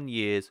 21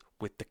 years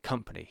with the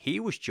company, he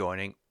was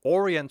joining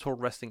Oriental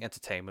Wrestling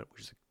Entertainment,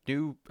 which is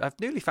a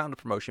newly founded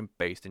promotion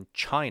based in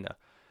China.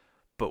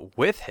 But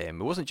with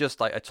him, it wasn't just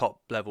like a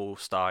top-level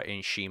star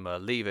in CIMA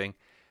leaving.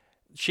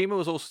 CIMA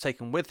was also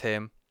taking with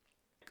him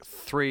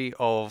 3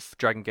 of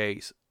Dragon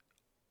Gate's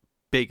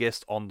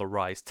biggest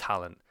on-the-rise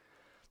talent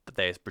that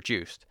they has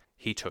produced.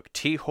 He took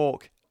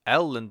T-Hawk,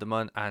 El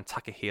Lindemann, and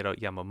Takahiro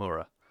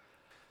Yamamura.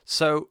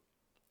 So,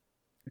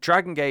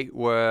 Dragon Gate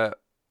were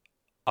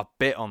a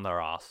bit on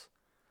their ass.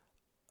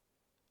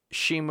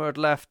 CIMA had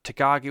left,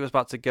 Takagi was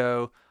about to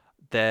go,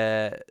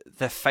 their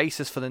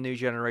faces for the new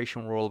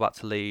generation were all about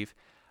to leave.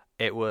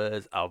 It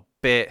was a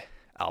bit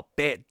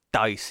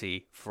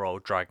dicey for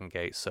old Dragon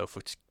Gate. So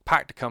for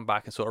Pac to come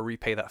back and sort of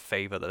repay that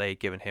favor that they had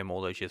given him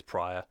all those years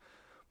prior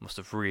must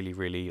have really,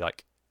 really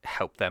like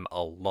helped them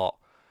a lot.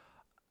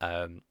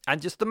 And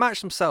just the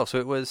match themselves. So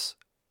it was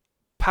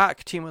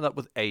Pac teaming up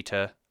with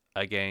Eita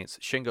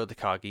against Shingo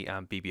Takagi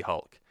and BB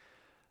Hulk.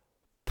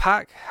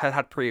 Pac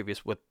had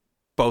previous with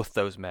both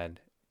those men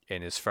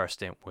in his first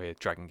stint with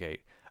Dragon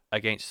Gate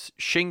against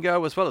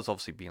Shingo, as well as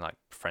obviously being like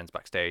friends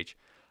backstage.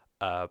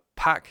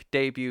 Pac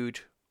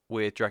debuted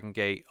with Dragon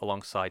Gate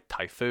alongside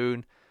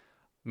Typhoon.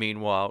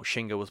 Meanwhile,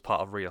 Shingo was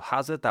part of Real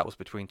Hazard. That was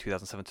between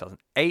 2007 and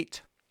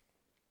 2008.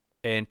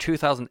 In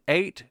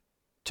 2008,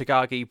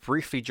 Takagi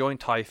briefly joined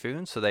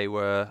Typhoon, so they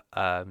were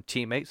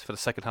teammates for the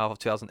second half of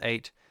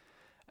 2008.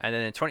 And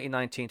then in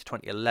 2019 to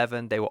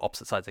 2011, they were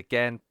opposite sides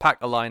again. Pac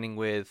aligning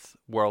with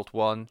World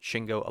 1,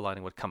 Shingo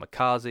aligning with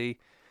Kamikaze.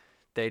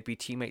 They'd be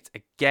teammates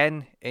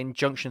again in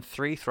Junction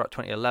 3 throughout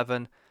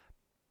 2011.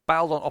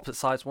 Battled on opposite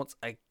sides once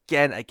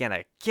again,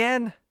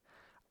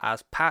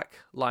 as Pac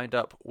lined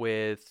up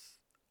with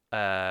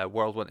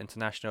World 1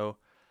 International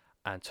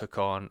and took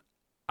on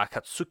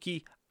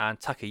Akatsuki and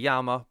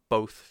Takayama,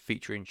 both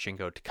featuring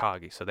Shingo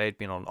Takagi. So they'd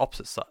been on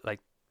opposite sides, like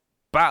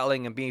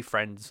battling and being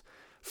friends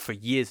for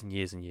years and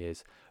years and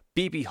years.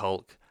 BB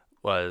Hulk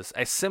was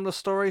a similar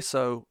story.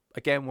 So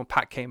again, when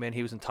Pac came in,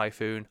 he was in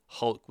Typhoon.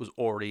 Hulk was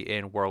already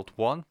in World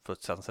 1 for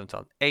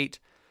 2007-2008.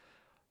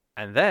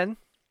 And then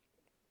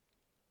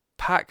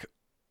Pac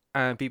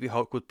and BB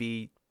Hulk would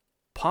be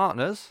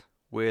partners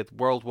with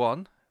World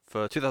 1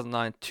 for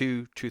 2009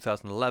 to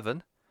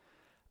 2011.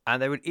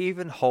 And they would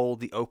even hold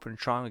the Open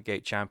Triangle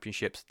Gate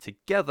Championships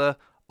together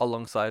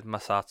alongside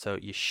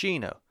Masato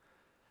Yoshino.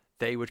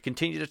 They would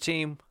continue the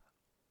team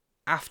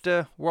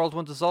after World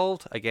 1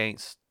 dissolved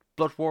against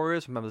Blood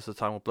Warriors. Remember, this is the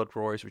time when Blood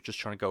Warriors were just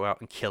trying to go out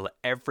and kill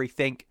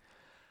everything.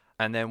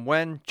 And then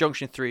when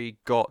Junction 3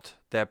 got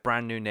their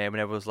brand new name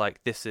and everyone was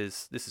like, this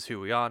is who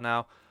we are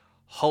now,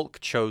 Hulk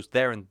chose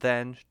there and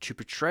then to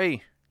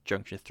betray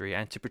Junction 3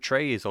 and to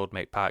betray his old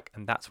mate Pac.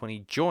 And that's when he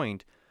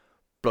joined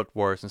Blood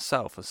Warriors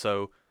himself. And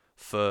so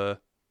for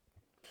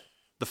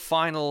the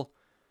final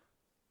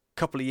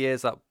couple of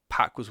years that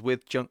Pac was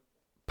with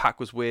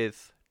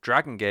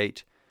Dragon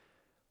Gate,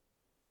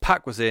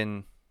 Pac was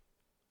in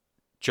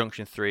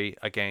Junction 3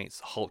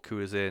 against Hulk, who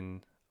was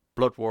in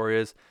Blood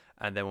Warriors.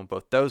 And then when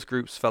both those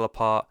groups fell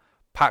apart,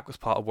 Pac was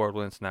part of World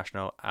War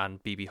International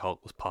and BB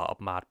Hulk was part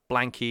of Mad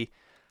Blankey.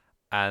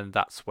 And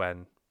that's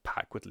when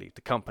Pac would leave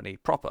the company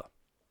proper.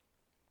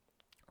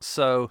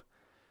 So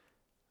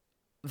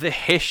the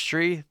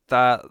history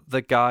that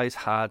the guys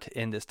had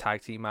in this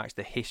tag team match,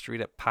 the history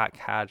that Pac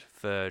had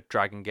for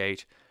Dragon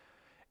Gate,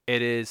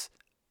 it is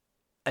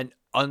an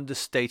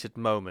understated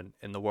moment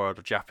in the world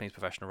of Japanese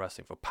professional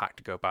wrestling for Pac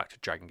to go back to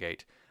Dragon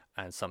Gate,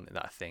 and something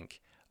that I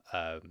think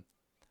I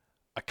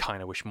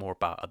kind of wish more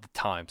about at the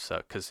time,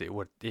 so because it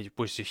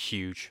was a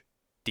huge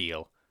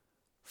deal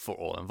for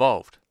all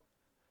involved.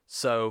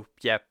 So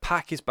yeah,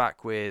 Pac is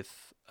back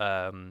with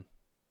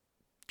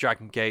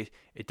Dragon Gate.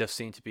 It does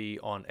seem to be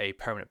on a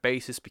permanent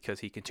basis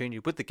because he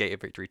continued with the Gate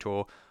of Victory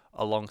tour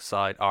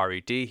alongside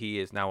RED. He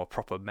is now a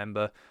proper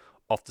member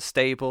of the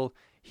stable.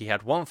 He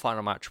had one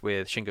final match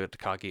with Shingo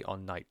Takagi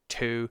on night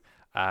 2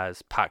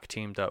 as Pac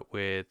teamed up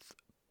with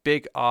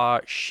Big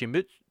R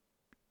Shimizu,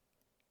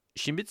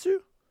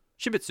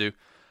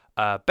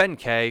 Ben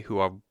K, who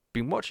I've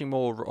been watching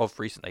more of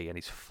recently, and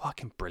he's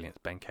fucking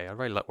brilliant, Ben K. I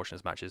really like watching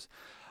his matches.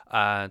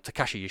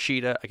 Takashi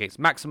Yoshida against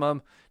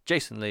Maximum,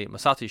 Jason Lee,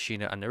 Masato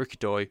Yoshino, and Naruki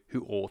Doi,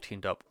 who all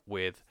teamed up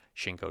with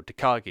Shingo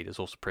Takagi. There's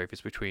also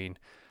previous between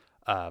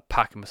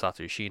Pac and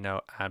Masato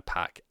Yoshino, and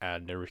Pac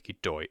and Naruki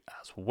Doi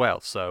as well.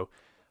 So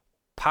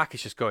Pac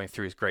is just going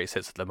through his greatest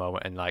hits at the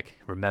moment, and like,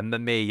 remember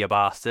me, you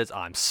bastards,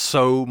 I'm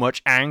so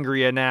much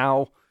angrier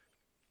now.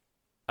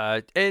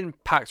 In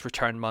Pac's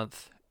return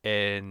month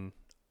in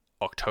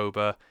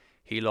October,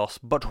 he lost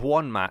but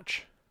one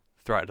match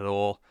throughout it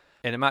all.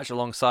 In a match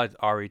alongside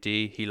RED,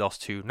 he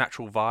lost to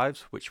Natural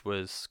Vibes, which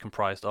was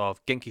comprised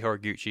of Genki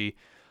Horiguchi,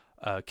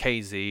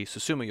 KZ,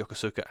 Susumu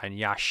Yokosuka, and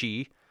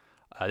Yashi.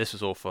 This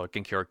was all for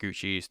Genki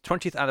Horiguchi's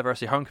 20th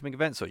anniversary homecoming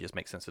event, so it just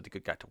makes sense for the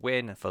good guy to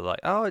win, and for like,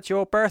 oh, it's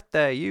your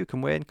birthday, you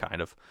can win,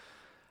 kind of.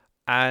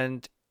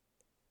 And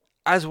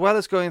as well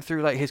as going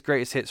through like his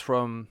greatest hits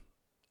from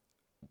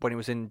when he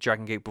was in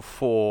Dragon Gate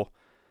before,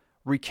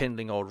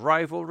 rekindling old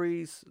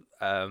rivalries,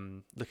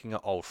 looking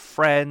at old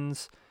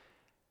friends,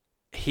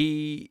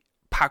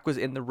 Pac was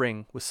in the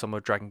ring with some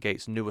of Dragon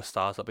Gate's newer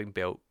stars that have been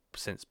built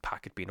since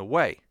Pac had been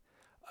away.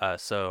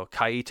 So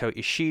Kaito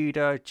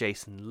Ishida,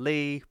 Jason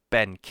Lee,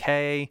 Ben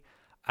K,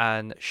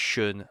 and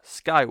Shun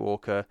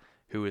Skywalker,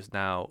 who is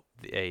now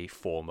a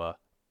former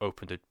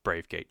Open the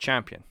Dream Gate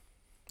champion.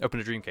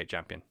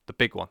 The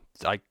big one.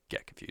 I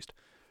get confused.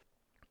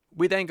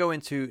 We then go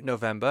into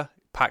November.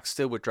 Pac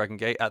still with Dragon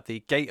Gate at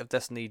the Gate of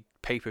Destiny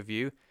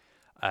pay-per-view.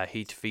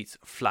 He defeats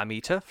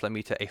Flamita.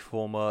 Flamita, a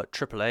former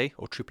AAA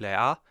or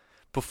AAA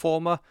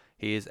performer.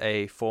 He is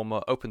a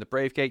former Open the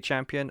Brave Gate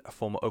champion, a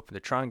former Open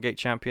the Triangle Gate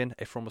champion,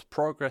 a former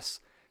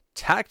Progress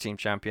Tag Team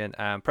champion,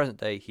 and present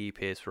day he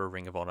appears for a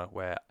Ring of Honor,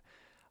 where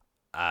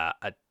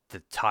at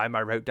the time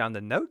I wrote down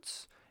the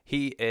notes,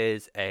 he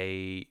is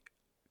a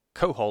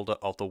co-holder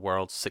of the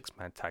World's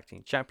 6-Man Tag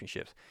Team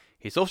Championships.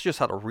 He's also just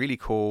had a really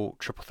cool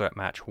triple threat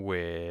match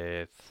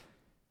with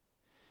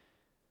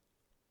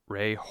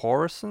Ray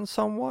Horace and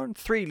someone.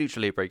 3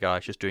 Lucha Libre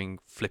guys just doing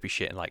flippy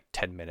shit in like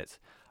 10 minutes.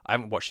 I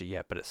haven't watched it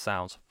yet, but it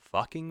sounds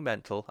fucking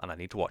mental, and I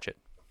need to watch it.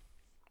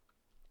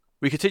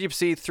 We continue to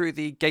proceed through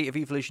the Gate of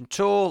Evolution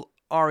tour.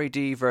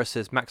 RED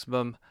versus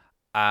Maximum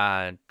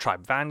and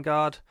Tribe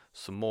Vanguard.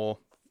 Some more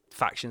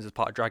factions as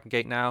part of Dragon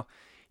Gate now.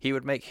 He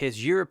would make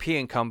his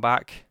European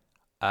comeback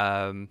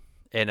in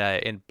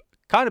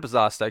kind of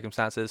bizarre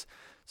circumstances.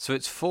 So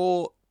it's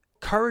for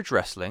Courage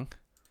Wrestling,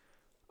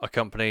 a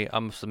company I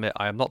must admit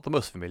I am not the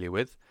most familiar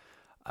with.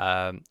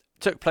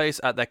 Took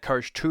place at their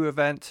Courage 2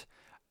 event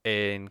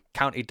in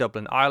County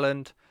Dublin,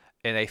 Ireland.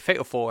 In a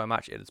Fatal 4-Way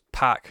match, it is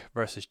Pac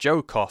versus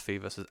Joe Coffey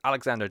versus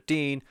Alexander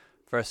Dean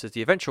versus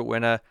the eventual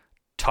winner,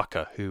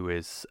 Tucker, who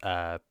is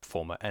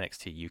former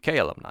NXT UK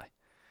alumni.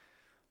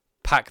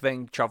 Pac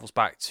then travels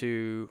back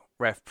to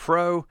Rev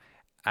Pro,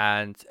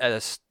 and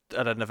at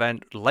an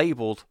event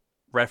labelled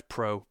Rev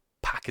Pro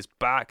Pac is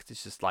back.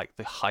 This is like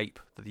the hype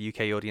that the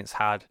UK audience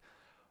had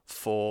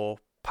for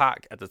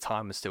Pac at the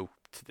time, and still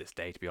to this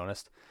day, to be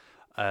honest.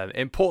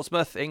 In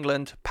Portsmouth,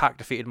 England, Pac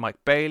defeated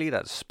Mike Bailey.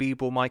 That's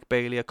Speedball Mike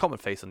Bailey, a common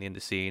face on the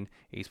indie scene.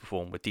 He's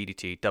performed with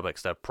DDT, Double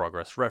XL,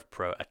 Progress, Rev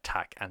Pro,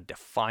 Attack, and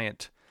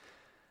Defiant.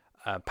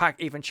 Pac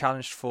even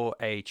challenged for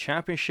a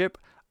championship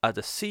at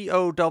the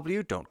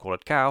COW, don't call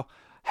it cow,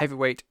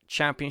 heavyweight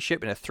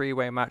championship in a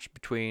three-way match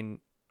between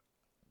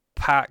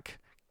Pac,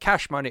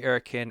 Cash Money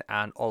Irkin,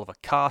 and Oliver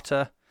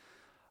Carter.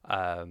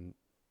 COW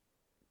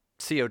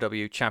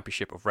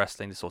Championship of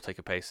Wrestling. This will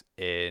take place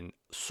in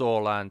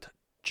Saarland,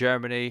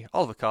 Germany.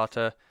 Oliver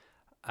Carter,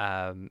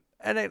 current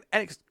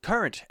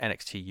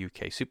NXT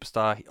UK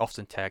superstar,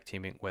 often tag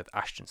teaming with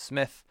Ashton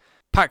Smith.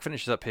 Pac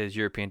finishes up his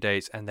European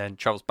days and then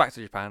travels back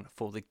to Japan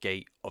for the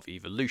Gate of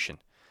Evolution.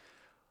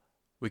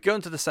 We go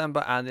into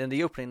December, and in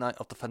the opening night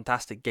of the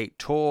Fantastic Gate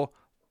Tour,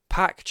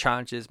 Pac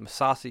challenges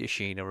Masato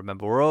Yoshino.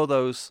 Remember all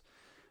those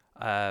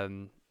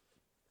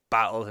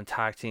battles and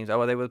tag teams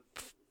where they would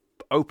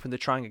open the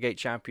Triangle Gate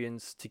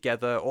champions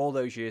together all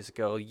those years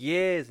ago.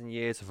 Years and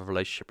years of a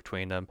relationship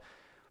between them.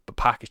 But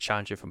Pac is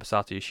challenging for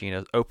Masato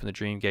Yoshino's Open the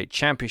Dream Gate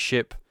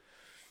Championship,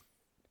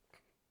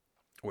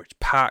 which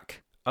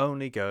Pac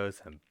only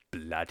goes and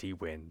bloody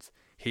wins.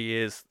 He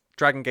is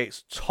Dragon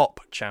Gate's top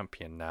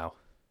champion now.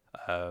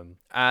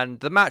 And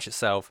the match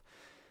itself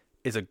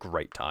is a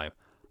great time.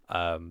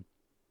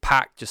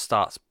 Pac just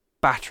starts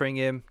battering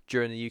him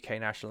during the UK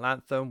national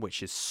anthem,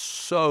 which is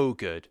so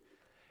good.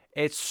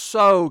 It's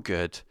so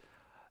good.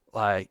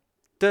 Like,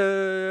 wait,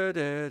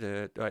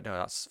 no,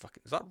 that's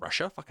fucking, is that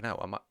Russia? Fucking hell,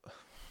 I'm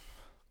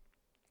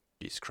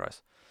Jesus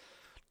Christ.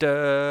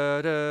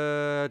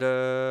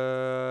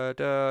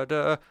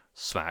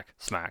 Smack,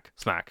 smack,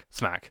 smack,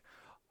 smack.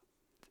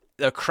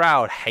 The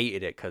crowd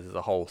hated it because of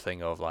the whole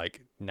thing of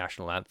like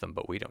national anthem,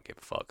 but we don't give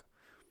a fuck.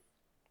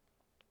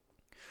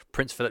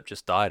 Prince Philip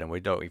just died, and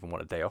we don't even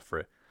want a day off for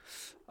it.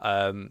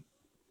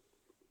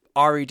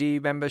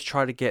 RED members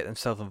try to get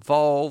themselves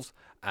involved,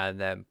 and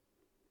then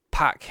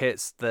Pac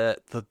hits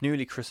the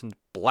newly christened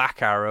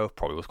Black Arrow.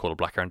 Probably was called a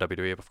Black Arrow in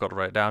WWE, but I forgot to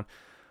write it down.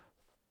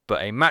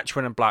 But a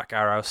match-winning Black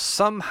Arrow.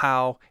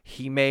 Somehow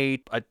he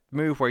made a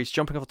move where he's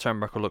jumping off the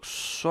turnbuckle look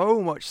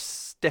so much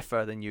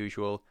stiffer than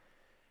usual.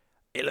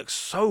 It looks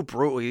so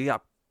brutal. He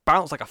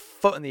bounced like a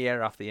foot in the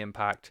air after the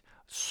impact.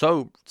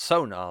 So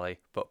gnarly.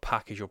 But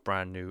Pac is your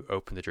brand new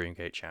Open the Dream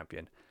Gate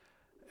champion.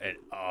 And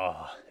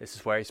this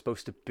is where he's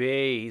supposed to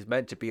be. He's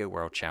meant to be a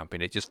world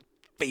champion. It just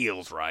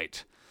feels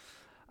right.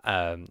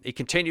 He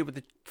continued with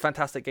the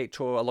Fantastic Gate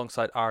Tour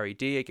alongside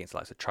RED against the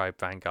likes of Tribe,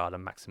 Vanguard,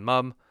 and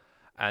Maximum.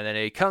 And then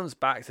he comes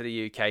back to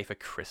the UK for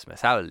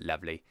Christmas. How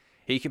lovely.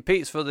 He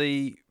competes for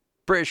the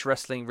British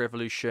Wrestling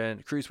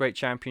Revolution Cruiserweight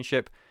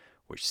Championship,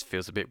 which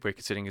feels a bit weird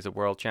considering he's a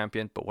world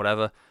champion, but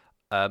whatever.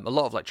 A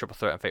lot of like triple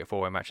threat and fatal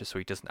four-way matches, so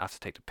he doesn't have to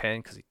take the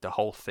pin, because the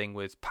whole thing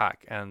with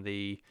Pac and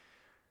the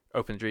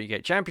Open Dream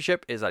Gate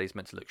Championship is that he's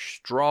meant to look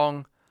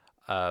strong.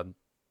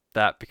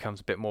 That becomes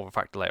a bit more of a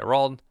factor later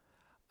on.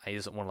 He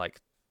doesn't want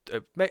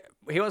to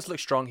he wants to look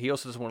strong. He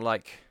also doesn't want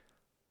to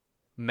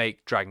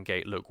make Dragon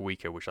Gate look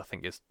weaker, which I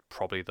think is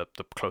probably the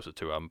closer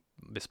to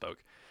misspoke.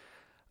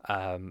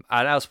 And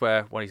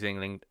elsewhere, when he's in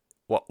England,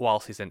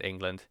 whilst he's in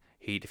England,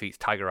 he defeats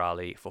Tiger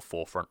Ali for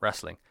Forefront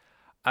Wrestling.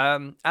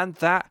 And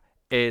that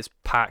is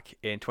Pac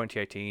in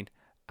 2018,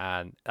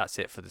 and that's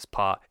it for this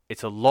part.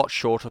 It's a lot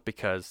shorter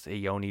because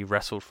he only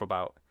wrestled for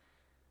about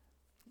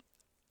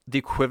the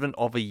equivalent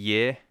of a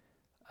year.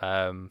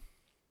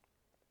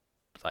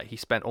 He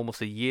spent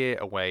almost a year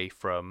away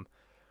from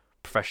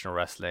professional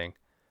wrestling.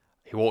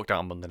 He walked out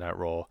on Monday Night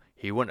Raw.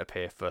 He wouldn't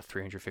appear for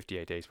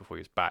 358 days before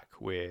he was back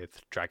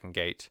with Dragon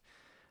Gate.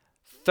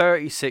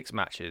 36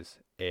 matches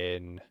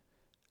in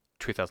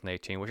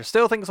 2018, which I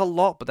still think is a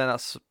lot, but then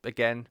that's,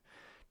 again,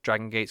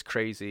 Dragon Gate's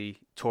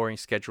crazy touring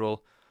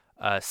schedule.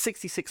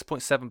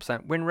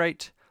 66.7% win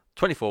rate,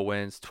 24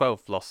 wins,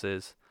 12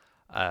 losses.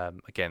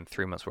 Again,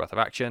 3 months worth of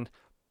action.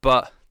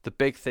 But the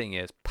big thing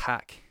is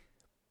Pac,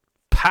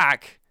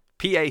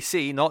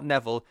 P-A-C, not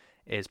Neville,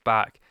 is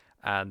back.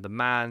 And the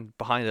man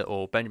behind it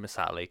all, Benjamin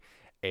Sattler,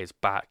 is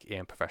back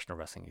in professional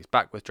wrestling. He's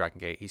back with Dragon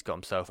Gate. He's got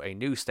himself a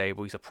new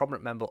stable. He's a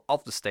prominent member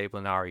of the stable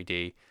in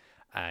RED.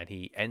 And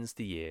he ends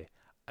the year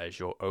as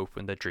your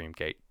Open the Dream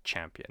Gate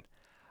champion.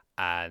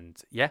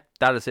 And yeah,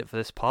 that is it for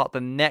this part.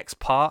 The next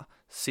part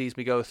sees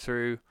me go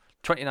through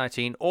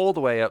 2019 all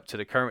the way up to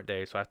the current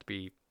day. So I have to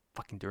be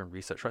fucking doing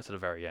research right to the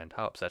very end.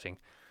 How upsetting.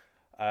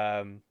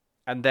 And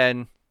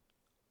then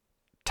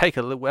take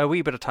a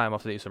wee bit of time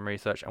off to do some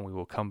research, and we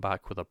will come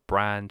back with a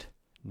brand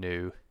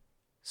new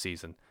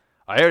season.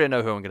 I already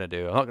know who I'm going to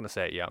do. I'm not going to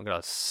say it yet. I'm going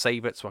to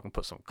save it so I can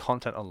put some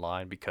content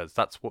online, because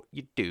that's what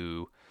you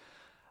do.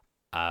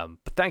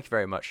 But thank you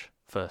very much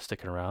for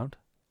sticking around.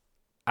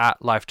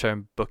 At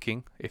Lifetime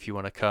Booking, if you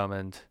want to come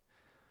and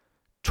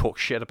talk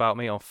shit about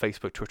me on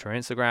Facebook, Twitter,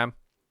 and Instagram.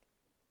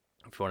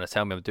 If you want to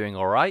tell me I'm doing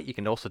all right, you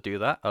can also do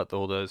that at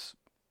all those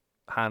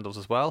handles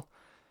as well.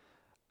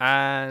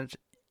 And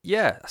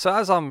yeah, so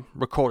as I'm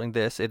recording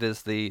this, it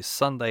is the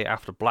Sunday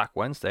after Black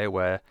Wednesday,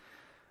 where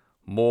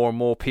more and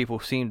more people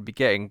seem to be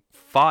getting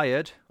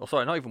fired. Or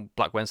sorry, not even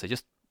Black Wednesday,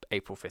 just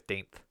April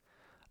 15th.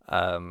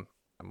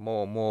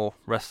 More and more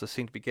wrestlers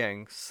seem to be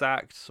getting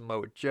sacked.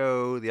 Samoa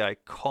Joe, the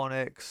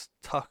Iconics,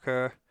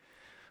 Tucker,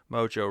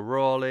 Mojo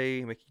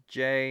Rawley, Mickey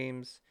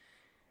James.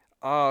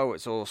 Oh,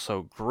 it's all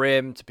so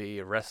grim to be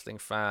a wrestling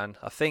fan.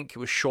 I think it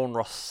was Sean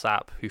Ross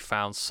Sapp who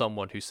found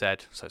someone who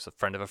said, so it's a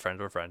friend of a friend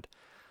of a friend,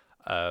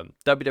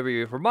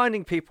 WWE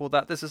reminding people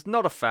that this is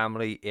not a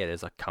family, it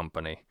is a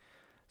company.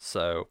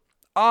 So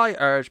I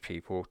urge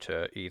people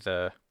to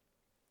either,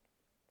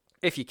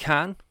 if you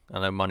can, I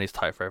know money's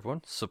tight for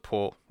everyone,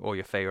 support all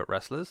your favorite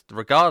wrestlers,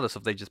 regardless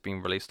of they just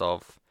being released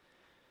off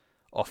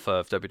of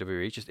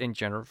WWE. Just in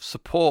general,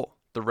 support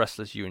the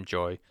wrestlers you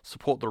enjoy,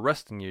 support the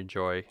wrestling you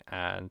enjoy,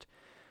 and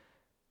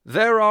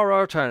there are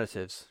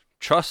alternatives.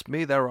 Trust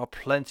me, there are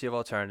plenty of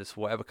alternatives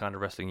for whatever kind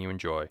of wrestling you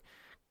enjoy.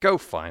 Go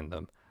find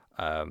them.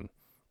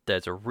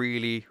 There's a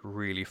really,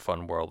 really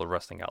fun world of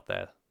wrestling out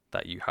there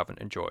that you haven't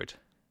enjoyed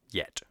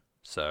yet.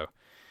 So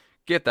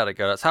give that a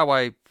go. That's how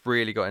I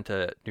really got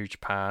into New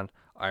Japan.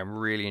 I'm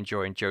really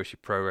enjoying Joshi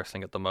Pro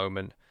Wrestling at the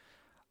moment.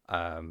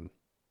 And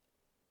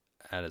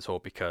it's all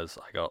because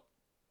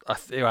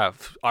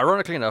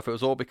ironically enough, it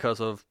was all because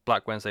of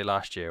Black Wednesday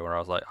last year, where I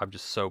was like, I'm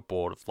just so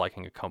bored of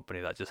liking a company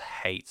that just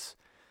hates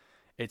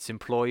its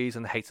employees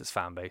and hates its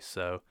fan base.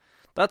 So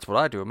that's what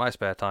I do in my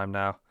spare time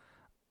now.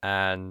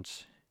 And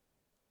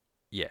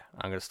yeah,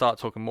 I'm going to start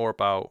talking more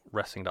about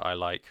wrestling that I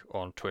like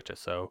on Twitter.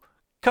 So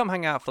come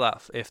hang out for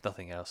that, if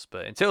nothing else.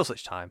 But until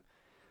such time,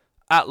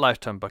 at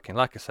Lifetime Booking,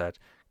 like I said,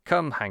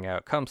 come hang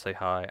out, come say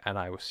hi, and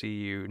I will see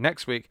you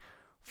next week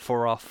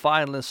for our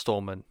final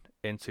installment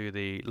into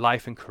the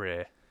life and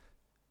career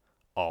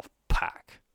of Pac.